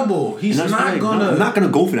at him, rebel. He's and not I'm gonna. not gonna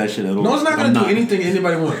go for that shit at all. Nolan's not I'm gonna do anything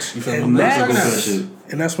anybody wants. You feel me? And Not Not gonna go for that now. shit.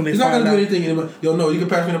 And that's when they He's not find gonna do out. anything. Anybody. Yo, no, you can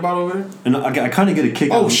pass me the bottle over there. And I kind of get a kick.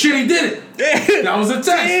 Oh out. shit, he did it. That was a test.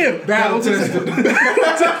 Damn. Battle That was a test.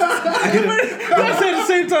 I said at the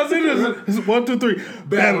same time. Say this. 1, 2, 3.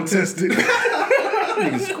 Battle tested.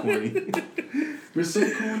 Niggas corny. We're so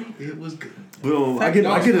corny. It was good. But I get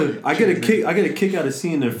a kick out of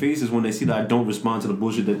seeing their faces when they see that I don't respond to the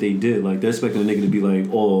bullshit that they did. Like they're expecting a nigga to be like,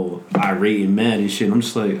 oh, irate and mad and shit. And I'm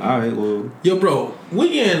just like, all right, well. Yo, bro, we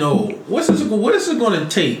getting old. What is it gonna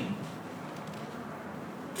take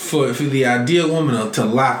for the ideal woman to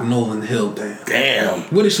lock Nolan Hill down? Damn.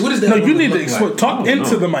 What is that? No, you woman need to look like? talk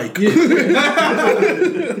into the mic.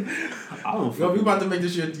 I don't Yo, we about to make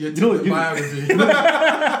this your know what, biography.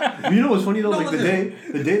 You know what's funny though? No, Like the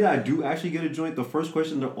listen. day that I do actually get a joint, the first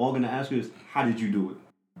question they're all gonna ask you is, how did you do it?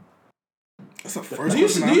 That's the first Do you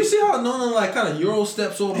question. see how Nolan like kind of Euro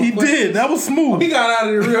steps over? He questions? did. That was smooth. He got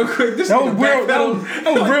out of there real quick. This That was nigga real. backpedaled.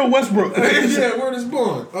 That was real Westbrook. Yeah, word is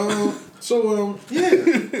born.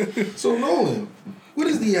 So Nolan, what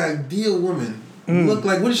is the ideal woman look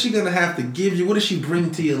like? What is she gonna have to give you? What does she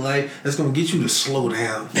bring to your life that's gonna get you to slow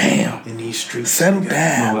down? Damn. In these streets, Settle No,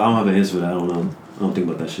 down. I don't have an answer for that. I don't know. I don't think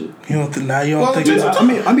about that shit. You don't think now? You don't Well, think? just- About,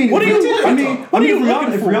 I mean, What are you- if what are you Rihanna,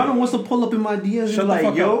 looking if for? Rihanna wants to pull up in my DMs, Shut and the like,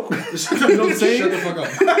 fuck yo, you know what I'm saying? Shut the fuck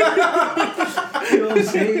up. You know what I'm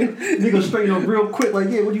saying? Nigga straighten up real quick, like,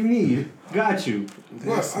 yeah, what do you need? Got you.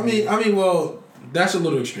 Well, I mean, well, that's a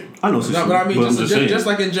little extreme. I know it's No, extreme, but I mean, but I'm just saying. just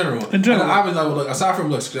like in general. In general. And obviously, I would look, aside from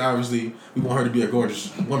looks, 'cause obviously we want her to be a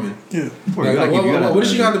gorgeous woman. yeah. What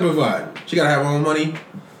does she got to provide? She got to have her own money,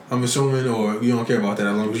 I'm assuming, or you don't care about that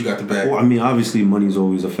as long as you got the bag. Well, I mean, obviously, money's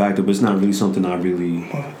always a factor, but it's not really something I really.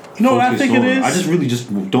 You know what I think it is? I just really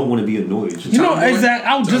don't want to be annoyed. You know Tomboy? exactly.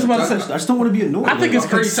 I was just about to I say. just don't want to be annoyed. I think A it's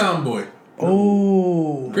pretty tomboy.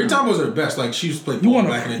 Oh. Pretty tomboys are the best. Like she used to play You ball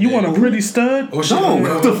back in the day. want a pretty stud? Or she, No,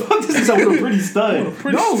 what the fuck? This is a pretty stud.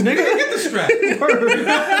 pretty No, stud. nigga, Get the strap.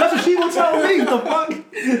 that's what she gonna tell me. The fuck?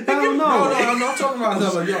 I don't No, know. I'm not talking about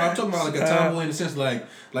that. Like, yo, I'm talking about like a tomboy in the sense like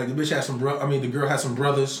the bitch has some the girl has some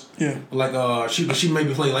brothers. Yeah. Like she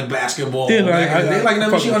maybe play like basketball. Yeah, back in the day. Like I mean,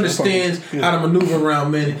 fuck she with you, understands fuck with you. how to maneuver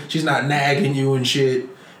around men. She's not nagging you and shit.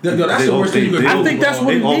 Yo, that's They the all- worst thing you could they- do. I think that's bro.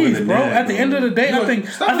 what They it all needs, been bro. mad, At the end of the day, You know, I think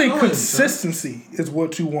stop annoying, consistency is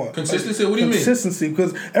what you want. Consistency? What do you mean? Consistency,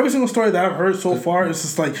 because every single story that I've heard so far is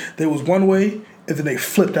just like there was one way and then they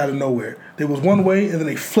flipped out of nowhere. There was one way and then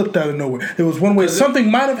they flipped out of nowhere. There was one way something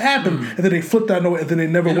might have happened and then they flipped out of nowhere and then they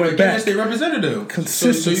never And went again, back. that's their representative.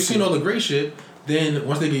 Consistency. So you've seen all the great shit. Then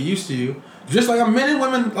once they get used to you, just like men and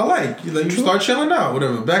women alike, you start chilling out,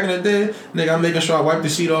 whatever. Back in the day, nigga, I'm making sure I wipe the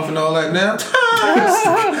seat off and all that. Now,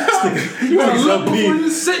 you want to look before you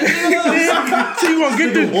sit there. So you gonna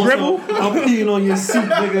get this dribble? I'm peeing on your seat,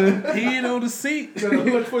 nigga. Peeing on the seat. You gotta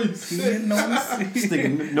look before you sit. Peeing on the This seat.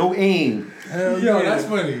 nigga, no aim. Hell Yo, yeah. that's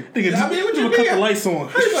funny. Nigga, I mean, what you cut mean? the lights on.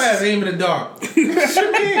 How you gonna have aim in the dark? What you mean?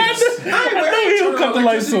 I know he'll cut the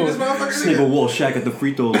lights on. This nigga wall shack at the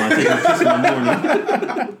free throw line, taking a piss in the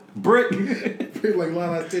morning. Brick. Like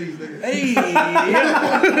Lala titties, nigga. Hey,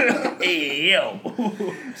 hey, yo.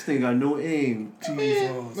 This nigga got no aim. I mean,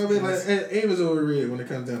 like, aim is overrated when it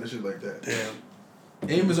comes down to shit like that. Damn.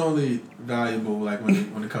 Aim is only valuable like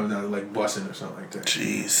when it comes down to like busting or something like that.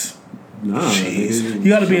 Jeez. Nah, Jeez. nigga. You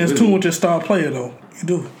gotta be in tune with your star player, though. You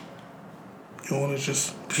do. You don't wanna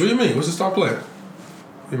just. What do you mean? What's the star player?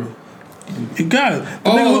 What do you mean? You got it.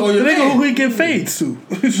 The your nigga man. who he get fades to.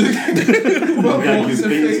 Balls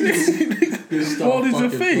and fades. Balls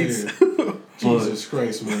and fades. Jesus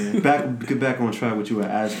Christ, man. Get back on track what you were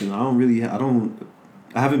asking.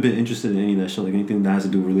 I haven't been interested in any of that shit. Like anything that has to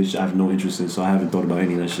do with religion, I have no interest in. So I haven't thought about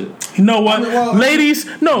any of that shit. You know what? I mean, well- Ladies,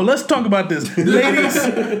 no, let's talk about this.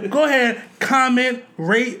 Ladies, go ahead, comment,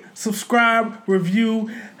 rate, subscribe, review.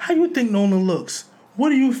 How you think Nolan looks? What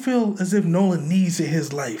do you feel as if Nolan needs in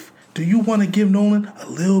his life? Do you want to give Nolan a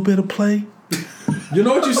little bit of play? You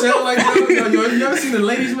know what you sound like? Yo, you ever seen the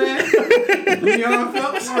Ladies Man? Leon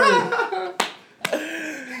Phelps?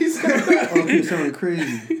 Oh, you sounding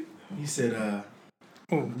crazy. He said,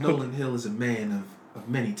 Nolan Hill is a man of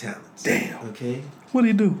many talents. Damn. Okay? What do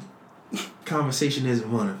you do? Conversation isn't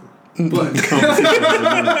one of them. But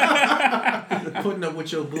putting up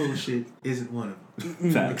with your bullshit isn't one of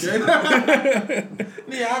them. Facts. Okay?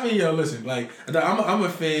 Yeah, I mean, yo, listen, like, I'm a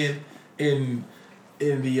fan in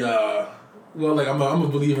the Well, like I'm a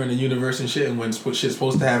believer in the universe and shit, and when shit's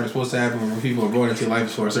supposed to happen, it's supposed to happen. When people are brought into your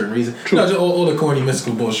life for a certain reason. No, just all the corny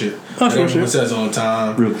mystical bullshit that everyone says all the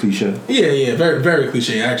time. Real cliche. Yeah, very very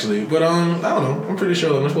cliche actually. But I don't know. I'm pretty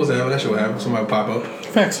sure that we're supposed to happen. That shit will happen. Somebody pop up.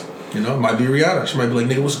 Facts. You know, it might be Rihanna. She might be like,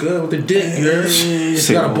 nigga, what's good with the dick? You heard?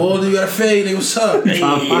 You got a bald, you got a fade. Nigga, what's up?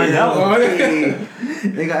 Trying to find out.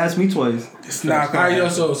 They got asked me twice. It's not All gonna right, yo.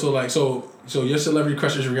 happen. So your celebrity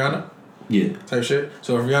crush is Rihanna? Yeah. Type shit.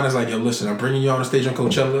 So if Rihanna's like, yo, listen, I'm bringing you on the stage on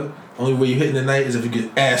Coachella. Only way you hitting the night is if you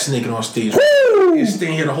get ass naked on stage. You're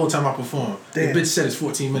staying here the whole time I perform. Damn. The bitch said it's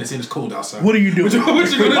 14 minutes and it's cold outside. What are you doing? What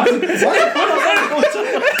you gonna do?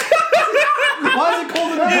 Why is it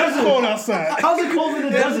cold in the It's desert? cold outside. How's it cold in the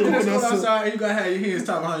desert? It's cold outside and you gotta have your hands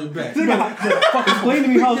tied behind your back. Explain to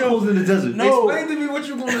me how it's cold in the desert. No. Explain to me what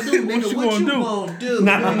you gonna do, nigga. What you gonna do?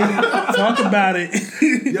 Talk about it.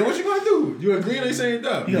 Yeah, what you gonna do? You agree or you saying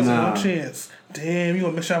no? You got Nah. no chance. Damn, you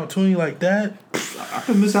gonna miss your opportunity like that? I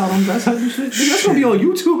could miss out on that type of shit. Nigga, that's gonna be on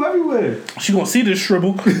YouTube everywhere. She gonna see this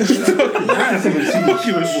shrivel. She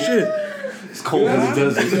was shit. It's cold in the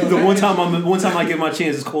desert. The one time I get my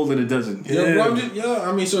chance, it's cold in the desert. Yeah, bro,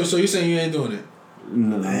 I mean, so you saying you ain't doing it?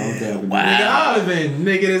 No, I'm down. Nigga, I would've been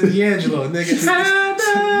nigga. That's D'Angelo, nigga.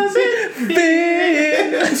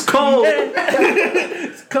 It's cold.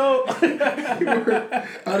 It's cold. I'd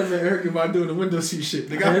have been Eric if I doing the window seat shit.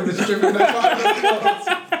 Nigga, I'd have been stripping that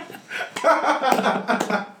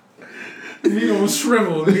box. Me gonna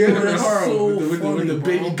shrivel. Nigga, that That's horrible. so with funny, the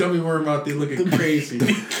baby bro. gummy worm out there looking crazy.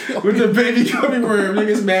 With the baby gummy worm,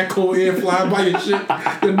 niggas mad cold air flying by your shit.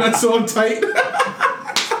 Your nuts all tight.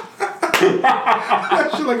 That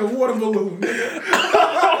shit like a water balloon, nigga.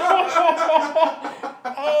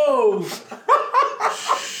 Oh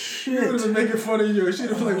You would have shit. been making fun of you. She'd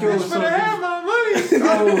have been like, bitch, better have my money.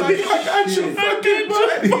 I was like, I got your fucking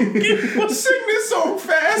money. Sing this song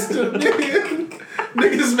faster, nigga.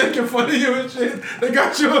 Niggas making fun of you and shit. They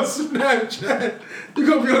got you on Snapchat. You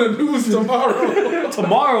gonna be on the news tomorrow.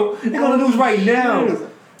 Tomorrow, they on the news right now.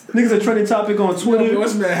 Niggas a trending topic on Twitter. Yo,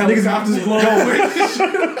 what's that? Helicopters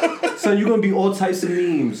blowing. Son, you're gonna be all types of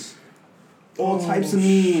memes. All types of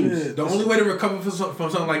memes. shit. The only way to recover from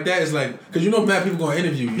something like that is like, because you know mad people gonna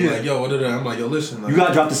interview you. Yeah. Like, yo, what I'm like, yo, listen. Like, You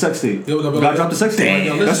gotta drop the sex tape. Yo, You gotta drop the sex tape.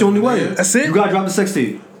 Damn. That's the only way. That's it? You gotta drop the sex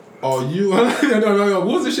tape. Oh, you. No. What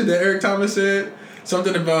was the shit that Eric Thomas said?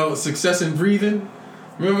 Something about success and breathing.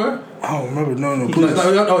 Remember? I don't remember. No, Like, please.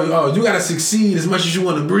 oh, you gotta succeed as much as you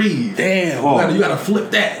want to breathe. Damn. Oh. You gotta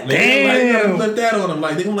flip that. Nigga. Damn. Like, you gotta flip that on them.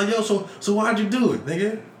 Like they gonna like, yo, so why'd you do it,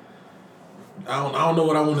 nigga? I don't know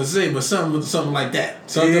what I want to say, but something like that.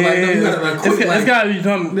 Something like that. You gotta like quit. It's gotta be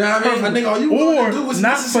done. Yeah, I mean, I think all you want to do is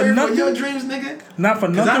not for necessary for nothing. your dreams, nigga. Not for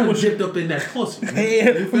Cause I nothing. done Was dipped up in that pussy. Hey,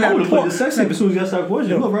 I would've played the sex tape as soon as you got started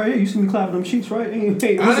watching. Look right here, you see me clapping them cheeks, right? Hey,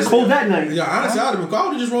 it was Honestly, cold that night. Yeah, honestly, I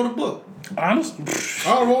would've just wrote a book. honest.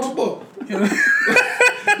 I would've wrote a book.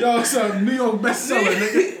 Yo, it's a New York bestseller,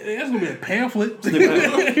 nigga. It's gonna be a pamphlet.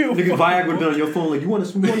 Nigga, Viagra would have been on your phone like, you want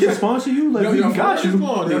us to sponsor you? Like, Yo, we yo, got you. Come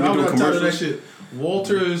on, They I be doing would have titled that commercials. shit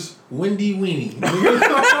Walter's Windy Weenie.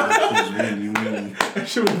 That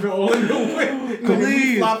shit would have been all in the wind.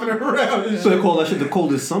 Please. Flopping around and So they shit. call that shit the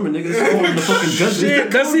coldest summer, nigga. It's cold in the fucking desert.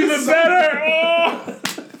 Shit, that's even better. Oh,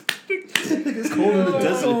 It's cold in the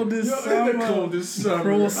desert. oh, this Yo, it's the summer. coldest summer.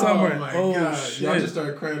 Cruel summer. Oh my Oh, god. shit. Y'all just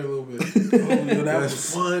started crying a little bit. Oh, yo, that That's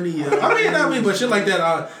was funny, yo. I mean, but shit like that,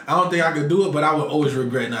 I don't think I could do it, but I would always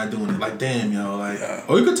regret not doing it. Like, damn, yo, like,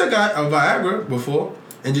 or you could take a Viagra before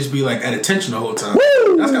and just be like at attention the whole time.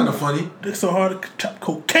 That's kind of funny. it's so hard to chop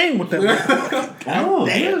cocaine with that. Oh,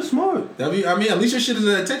 damn, smart. That'd be, I mean, at least your shit is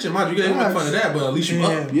at attention, mind you. You can't make fun of that, but at least you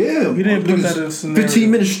up. Yeah. We didn't put Niggas that in a scenario.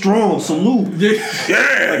 15 minutes strong. Salute.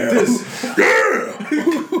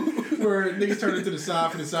 Where niggas turn into the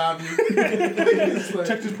side for the side view. It's like,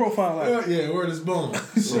 Check this profile out. yeah, where this bone.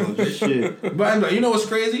 Oh, shit. But you know what's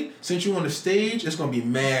crazy? Since you on the stage, it's gonna be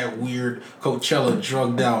mad weird Coachella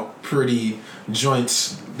drugged out pretty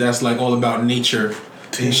joints that's like all about nature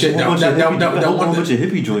and shit. A whole bunch of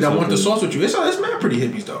hippie joints That out want the there. sauce with you. It's mad pretty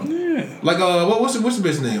hippies though. Yeah. Like what's the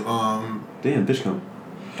bitch name? Damn, bitch come.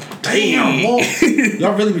 Damn, Walt.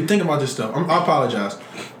 Y'all really be thinking about this stuff. I apologize.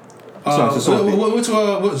 What's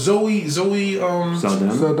Zoe? Saldana.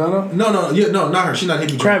 Saldana? No, not her. She's not a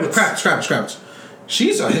hippie. Kravitz. Kravitz.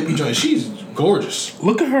 She's a hippie joint. She's gorgeous.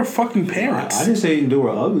 Look at her fucking I parents. didn't say they were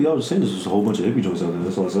ugly. I was just saying this was a whole bunch of hippie joints out there.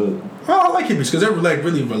 That's all I said. I like hippies because they're like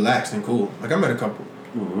really relaxed and cool. Like I met a couple.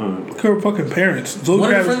 Oh, alright. Look at her fucking parents. Zoe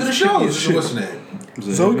One of the Kravitz friends of the is show. hippie as shit. What's her name? Was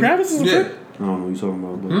it Zoe hippie? Kravitz is a Yeah. friend? I don't know what you're talking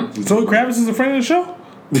about. But Zoe Kravitz is a friend of the show?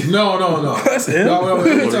 No. That's him. No,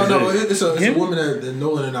 it's a woman that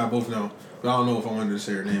Nolan and I both know. But I don't know if I wanted to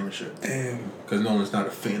say her name and shit. Damn. Because Nolan's not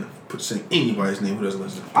a fan of saying anybody's name who doesn't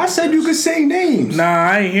listen. I said you could say names. Nah,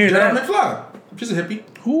 I ain't hear Gerald that. McFly. She's a hippie.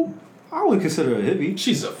 Who? I wouldn't consider her a hippie.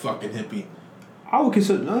 She's a fucking hippie. I would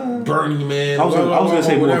consider. Burning Man. I was gonna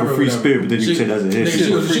say more of a free spirit, but then you say that's a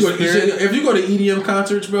hippie. If you go to EDM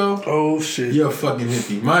concerts, bro, Oh shit. you're a fucking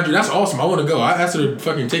hippie. Mind you, that's awesome. I want to go. I asked her to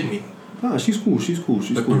fucking take me. Nah, she's cool. She's cool.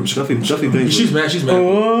 Definitely dangerous. She's mad. She's mad.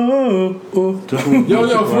 Oh. Definitely-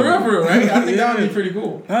 Yo, for real, right? I think that would be pretty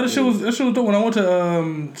cool. Nah, that shit was dope. When I went to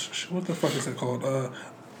what the fuck is it called?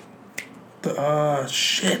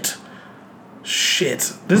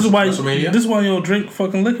 Shit. This is why WrestleMania? you don't drink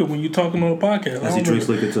fucking liquor when you talking on a podcast. As he drinks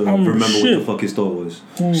liquor to I don't remember shit. what the fuck his thought was.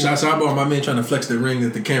 Shots out about my man trying to flex the ring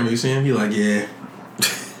at the camera. You see him? He like, yeah.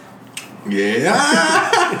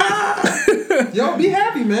 Yeah. Yo, be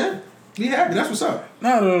happy, man. Be happy. That's what's up.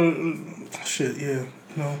 Shit, yeah.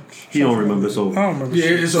 No. He don't remember, so I don't remember. Yeah,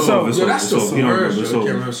 shit. it's over. it's Yo, over, that's it's the over. You don't worst. remember, Yo, it's can't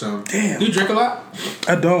remember something. Damn. Do you drink a lot?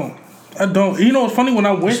 I don't. You know what's funny? When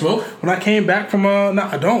I went, smoke? when I came back from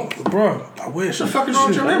I don't, bro. I wish. What the fuck is wrong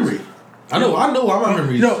with your memory? I know why my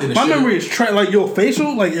memory is Yo, in the my shit. memory is like your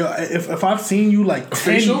facial. Like yo, if I've seen you like 10,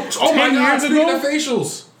 Facial? Oh my 10 god, years speaking ago. of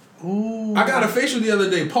facials. Ooh, I got a facial the other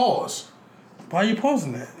day. Pause. why are you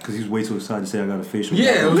pausing that? because he's way too excited to say I got a facial.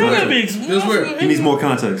 Yeah, it was Nigga, weird. big. It was weird. He needs more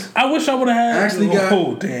context. I wish I would have had. I actually got-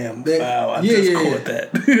 Oh damn! Wow, I Yeah, just yeah, caught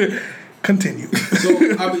that. Continue. So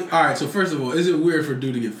all right. So first of all, is it weird for a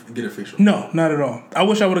dude to get a facial? No, not at all. I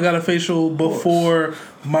wish I would have got a facial before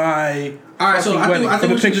my. All right. So fucking I think wedding,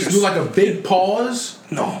 we for should the just do like a big pause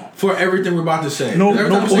No. for everything we're about to say. No, Every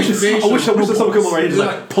no time we say pause. facial, I wish someone come right it's here.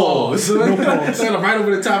 like pause. No pause. It's like right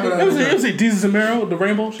over the top of that. It was a Jesus and Meryl, the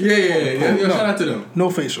rainbow. Shit. Yeah. No. Shout out to them.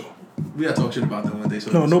 No facial. We gotta talk shit about them one day.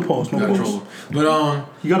 So No pause, no we gotta pause. troll them.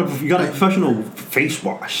 But You got a professional face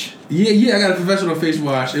wash. yeah, I got a professional face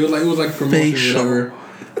wash. It was like promotion Facial. or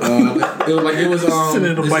whatever. it was Sit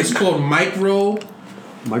in the mic. it's called micro.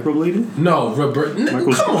 Microblading? No,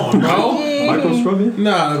 Micro- come on, bro. Micro scrubbing?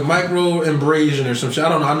 Nah, micro abrasion or some shit. I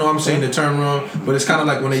don't know. I know I'm saying the term wrong, but it's kind of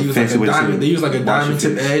like when they use like fancy a way to say diamond. it. They use like a Wash diamond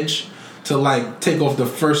your tip face. edge to like take off the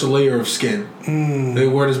first layer of skin. The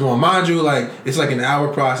word is more. Mind you, like it's like an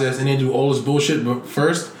hour process, and they do all this bullshit. But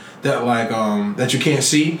first, that like that you can't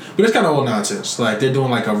see, but it's kind of all nonsense. Like they're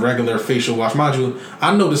doing like a regular facial wash. Mind you,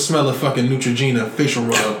 I know the smell of fucking Neutrogena facial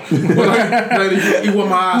rub. But like you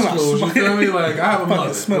want my eyes closed. You feel me? Like I have a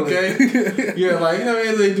mother. smell it. Okay. Yeah, like you know what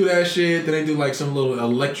I mean? They do that shit. Then they do like some little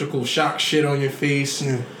electrical shock shit on your face.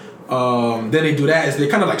 Then they do that. They're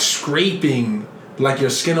kind of like scraping like your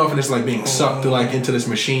skin off, and it's like being sucked to like into this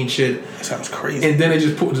machine shit. Sounds crazy. And then they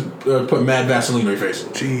just put mad Vaseline on your face.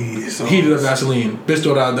 Jeez. Heated up Vaseline. Bitch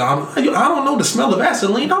thought I don't know the smell of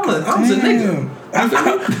Vaseline. I'm a nigga.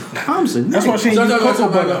 Thompson. That's why she ain't use cocoa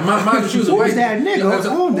butter. Mind you, she was a white Who's that nigga?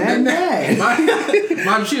 Oh, that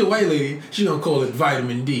Mind you, she a white lady. She gonna call it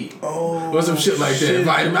vitamin D. Oh, Or some shit like that.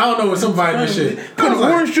 Vitamin. I don't know what some vitamin shit. Put I was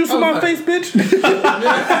like- orange juice I on was my like, face,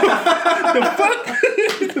 bitch.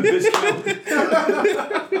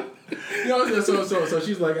 You know, so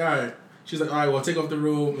she's like, all right. She's like, all right, well, take off the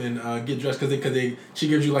robe and get dressed because she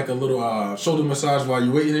gives you like a little shoulder massage while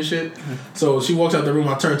you're waiting and shit. So she walks out the room.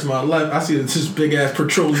 I turn to my left. I see this big ass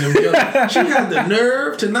petroleum jelly. She had the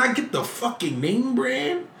nerve to not get the fucking name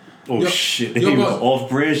brand. Oh Yo, shit! yo, They but-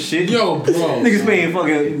 off-brand shit. Yo, bro. Niggas paying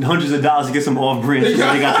fucking hundreds of dollars to get some off-brand shit.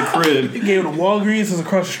 They got the crib. He gave it to Walgreens. It's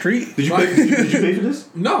across the street. Did you pay for this?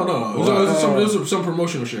 No. It was some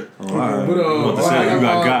promotional shit. Alright. But About to say, you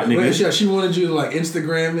got niggas. Yeah, she wanted you to like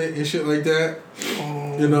Instagram it and shit like that.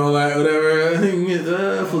 You know, like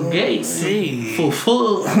whatever. For gays. For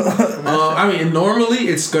full. I mean, normally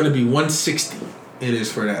it's gonna be $160. It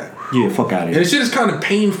is for that. Yeah, fuck out of And here. the shit is kind of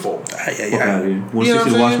painful. Fuck out of here. You know 160 what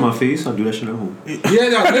to I'm wash saying? my face? I'll do that shit at home. Yeah,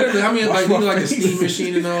 no, literally. I mean, like, you know, like a face. steam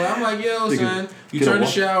machine and all that. I'm like, yo, Nigga, son, you get a turn the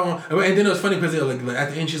wa- shower on. And then it was funny because like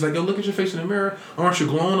at the end, she's like, yo, look at your face in the mirror. Aren't you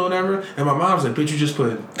glowing or whatever? And my mom's like, bitch, you just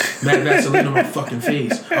put mad Vaseline on my fucking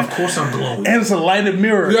face. Of course I'm glowing. And it's a lighted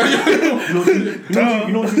mirror. You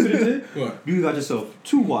know what you could have did? What? You got yourself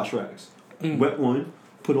 2 wash rags. Wet one.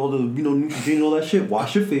 Put all the, Neutrogena and all that shit.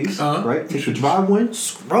 Wash your face, right? Take the dry one,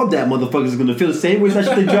 scrub that motherfucker. It's gonna feel the same way as that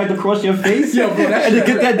shit they dragged across your face. Yo, bro, that and then shit-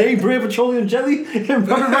 get that name brand petroleum jelly and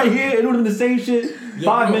rub it right here and do the same shit. Yo,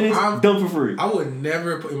 5 bro, minutes, done for free. I would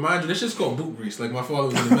never put, mind you, this shit's called boot grease. Like my father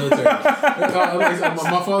was in the military.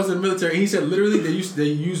 My father was in the military. And he said literally they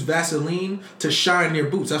use Vaseline to shine their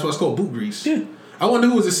boots. That's why it's called boot grease. Yeah. I wonder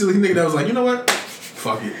who was a silly nigga that was like, you know what?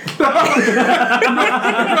 fuck it.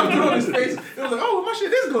 on his face. It was like, oh, my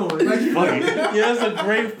shit is glowing. Like, Yeah, that's a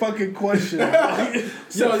great fucking question.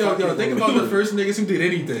 yo, think about the first niggas who did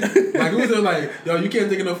anything. Like, who's there like, yo, you can't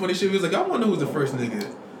think of no funny shit. He was like, I wonder who's the first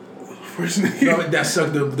nigga. That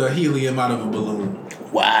sucked the helium out of a balloon.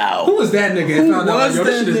 Wow. Who was that nigga? And Who found out, like, was yo,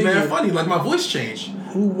 this that shit is nigga? mad funny. Like, my voice changed.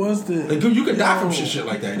 Who was this? Like, you could die from shit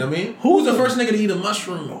like that. You know what I mean? Who was the first nigga to eat a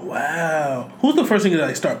mushroom? Wow. Who's the first nigga to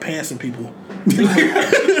like start pantsing people?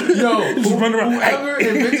 Yo, Just run around. whoever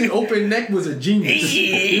invented open neck was a genius.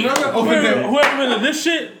 You remember open neck? Whoever invented this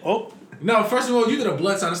shit. Oh. No, first of all, you did a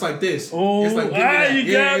blood sign. It's like this. Oh, it's like, give me that.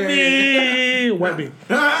 you got me. Wipe me.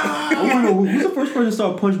 I want to know who's the first person to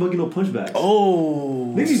start punch bugging or punchbacks.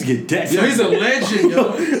 Oh. Niggas used to get dead. Yo, he's a legend, yo.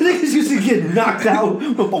 Niggas used to get knocked out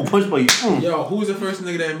on punch buggy. Yo, who was the first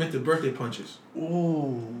nigga that invented birthday punches? Ooh,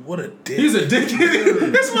 what a dick. He's a dick.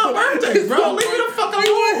 It's my birthday, bro. Leave me the fuck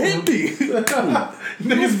alone. hit me.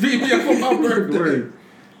 Niggas beat me up on my birthday.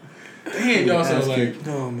 Damn, y'all so like.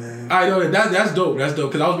 No, man. I know that's dope. That's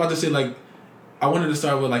dope. Cause I was about to say like, I wanted to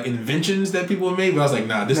start with like inventions that people have made, but I was like,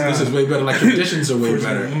 nah, this is way better. Like traditions are way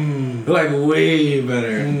better. They're like way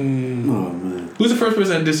better. Oh man. Who's the first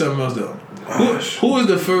person that did something else though? Who was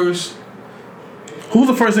the first? Who's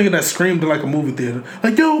the first nigga that screamed in like a movie theater?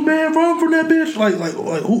 Like, yo, man, run from that bitch. Like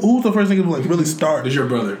who's the first nigga to like really start? It's your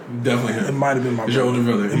brother, definitely him. It might have been my It's brother. your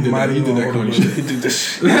older brother. He did that corny He shit. did this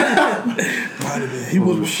shit. Might have been. He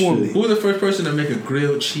was before me. Who was the first person to make a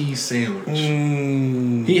grilled cheese sandwich?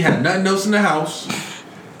 He had nothing else in the house.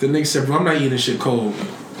 The nigga said, bro, I'm not eating shit cold.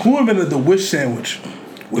 Who invented the wish sandwich?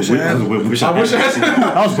 Wish I had. I wish I had.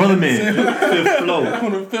 That was Brother Man. Fifth Flow.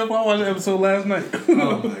 On the fifth, I watched the episode last night.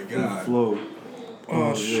 Oh my god. Flow.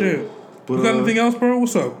 Oh shit. But, You got anything else, bro?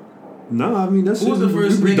 What's up? No, I mean that's Who was the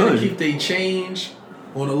first we nigga done. to keep their change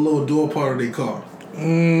on a little door part of their car?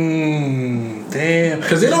 Damn.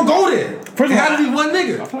 Because they don't go there. First It of had all, to be one I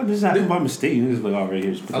nigga. feel like this happened by mistake. Niggas like, oh, right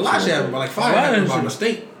here. A lot shit happened, but like A fire lot happened of by shit.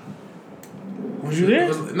 mistake. Was you there?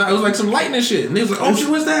 It was like some lightning shit. And they was like, oh shit,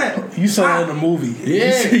 what's that? You saw that in the movie.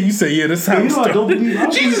 Yeah. You say yeah, this is how You it know, I started. don't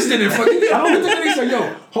believe. Jesus didn't fucking. I don't think they said,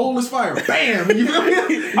 yo, hole is fire. Bam. You feel me?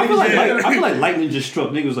 I feel like lightning just struck.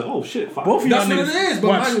 Niggas was like, oh shit. Fire. Both of y'all That's what it niggas is. But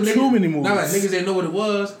watch mind you, too many movies. Nah, like niggas didn't know what it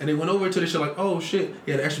was, and they went over to the shit like, oh shit,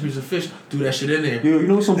 he had an extra piece of fish. Do that shit in there. You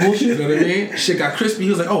know some You bullshit? know what I mean? Shit got crispy. He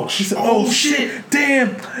was like, oh, He said, "Oh shit,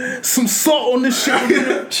 damn, some salt on this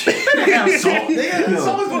shit." Damn, salt. Damn, Yo.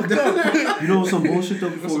 salt was down there. You know some bullshit though.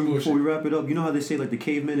 Before some bullshit? we wrap it up, you know how they say like the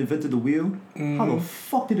caveman invented the wheel? How the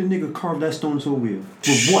fuck did a nigga carve that stone into a wheel?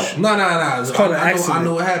 With what? No. It's called an I accident.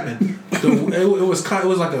 know what happened. It was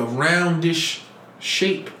like a roundish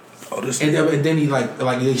shape. Oh, this And then he like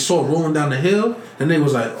they saw it rolling down the hill, and they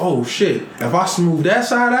was like, oh shit, if I smooth that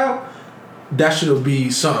side out, that should be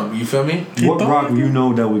something. You feel me? What rock do you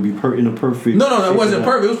know that would be in a perfect? No, that shape wasn't of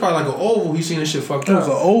perfect. It was probably like an oval. He seen this shit fucked It up. was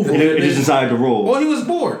an oval. It just decided to roll. Well, he was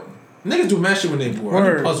bored. Niggas do mad shit when they bored. I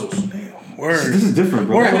do Word. puzzles. Word. This is different,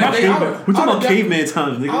 bro. Word. We're talking I about would've caveman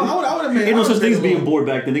times, nigga. I would've made- Ain't no I such would've thing as made a being little- bored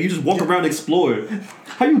back then. Nigga, you just walk around and explore.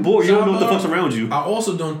 How you bored? You don't know what the fuck's around you. I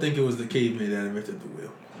also don't think it was the caveman that invented the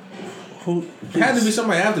wheel. Who? It had to be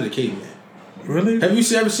somebody after the caveman. Really? Have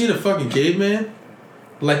you ever seen a fucking caveman?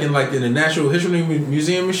 Like in the Natural History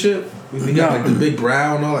Museum and shit? They got like the big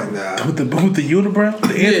brow and all like that. With the unibrow?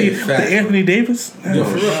 The fat. Anthony Davis? Yo,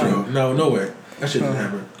 for real. No way. That shit didn't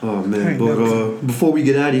happen. Oh man, Ain't but never- before we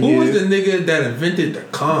get out of Who was here, the nigga that invented the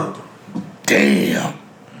condom? Damn.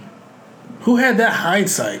 Who had that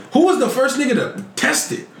hindsight? Who was the first nigga to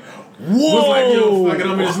test it? Whoa. Was like, yo, fuck it,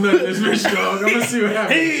 I'm in this nut, this bitch, dog. I'm gonna see what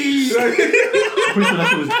happens.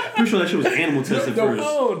 pretty sure that shit was animal tested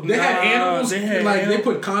first. They had animals. They had they animals.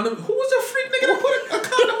 put condom. Who was the freak nigga to put a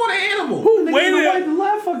condom on an animal? Who Nigga, waited? you wipe the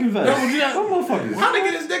last fucking vest. No, yeah. Some motherfuckers. How they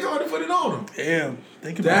get his dick on and put it on him? Damn.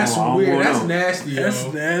 Think about That's it. I don't weird. know. That's nasty, yo. That's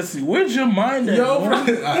nasty. Where's your mind at? Yo, bro?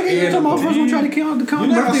 bro. Nigga, you talking about first one trying to count the You condom?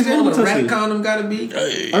 know how Everything's small animal a rat tested. condom gotta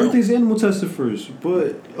be? Everything's animal tested first.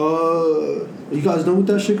 But you guys done with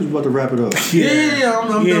that shit? Cause we're about to wrap it up. Yeah, I'm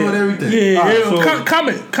done with everything. Yeah, Alright, yeah. so-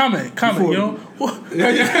 Comment. Before- You know, I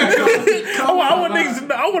want niggas to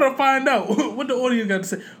know. I want to find out what the audience got to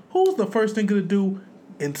say. Who's the first thing to do?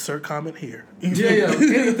 Insert comment here. Yeah,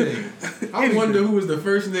 anything. I wonder who was the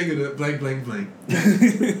first nigga to blank.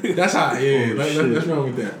 That's how. Yeah, let's run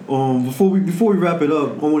with that. Before we wrap it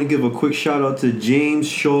up, I want to give a quick shout out to James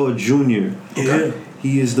Shaw Jr. Yeah.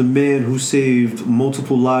 He is the man who saved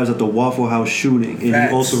multiple lives at the Waffle House shooting, and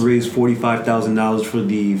Facts. he also raised $45,000 for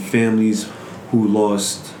the families who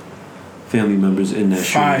lost family members in that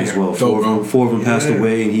Fire. shooting as well. Dope, Four of them passed Yeah.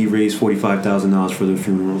 away, and he raised $45,000 for their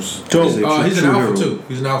funerals. Dope. He's a He's an true alpha hero. too.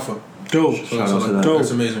 He's an alpha. Dope. Shout out to that. Dope.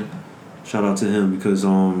 That's amazing. Shout out to him because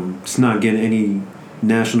it's not getting any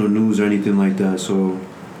national news or anything like that. So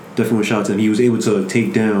definitely want to shout out to him. He was able to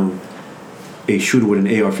take down a shooter with an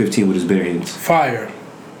AR-15 with his bare hands. Fire.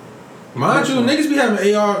 Mind you, niggas be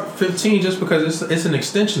having AR-15 just because it's an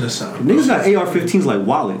extension of something. Niggas got AR-15s like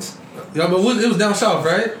wallets. Yeah, but it was down south,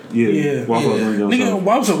 right? Yeah. Waffle House Yeah. only down Nigga, south.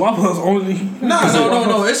 why was it Waffle House only? No. It's a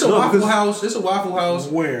No, Waffle because- House. It's a Waffle House.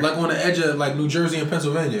 Where? Like on the edge of like New Jersey and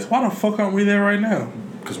Pennsylvania. Why the fuck aren't we there right now?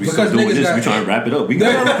 Because we Because still doing niggas this. got- We trying to wrap it up. We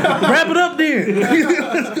got Wrap it up then.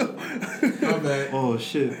 My bad. Oh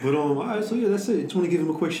shit. But alright, so yeah, that's it. Just want to give him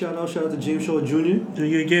a quick shout out. Shout out to James Shaw Jr.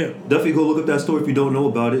 Yeah. Definitely go look up that story if you don't know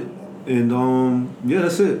about it. And yeah,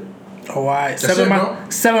 that's it. All right. That's it, bro.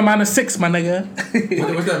 7 minus 6, my nigga.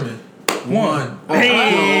 What's that mean? 1.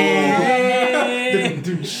 Hey.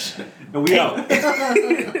 And we out.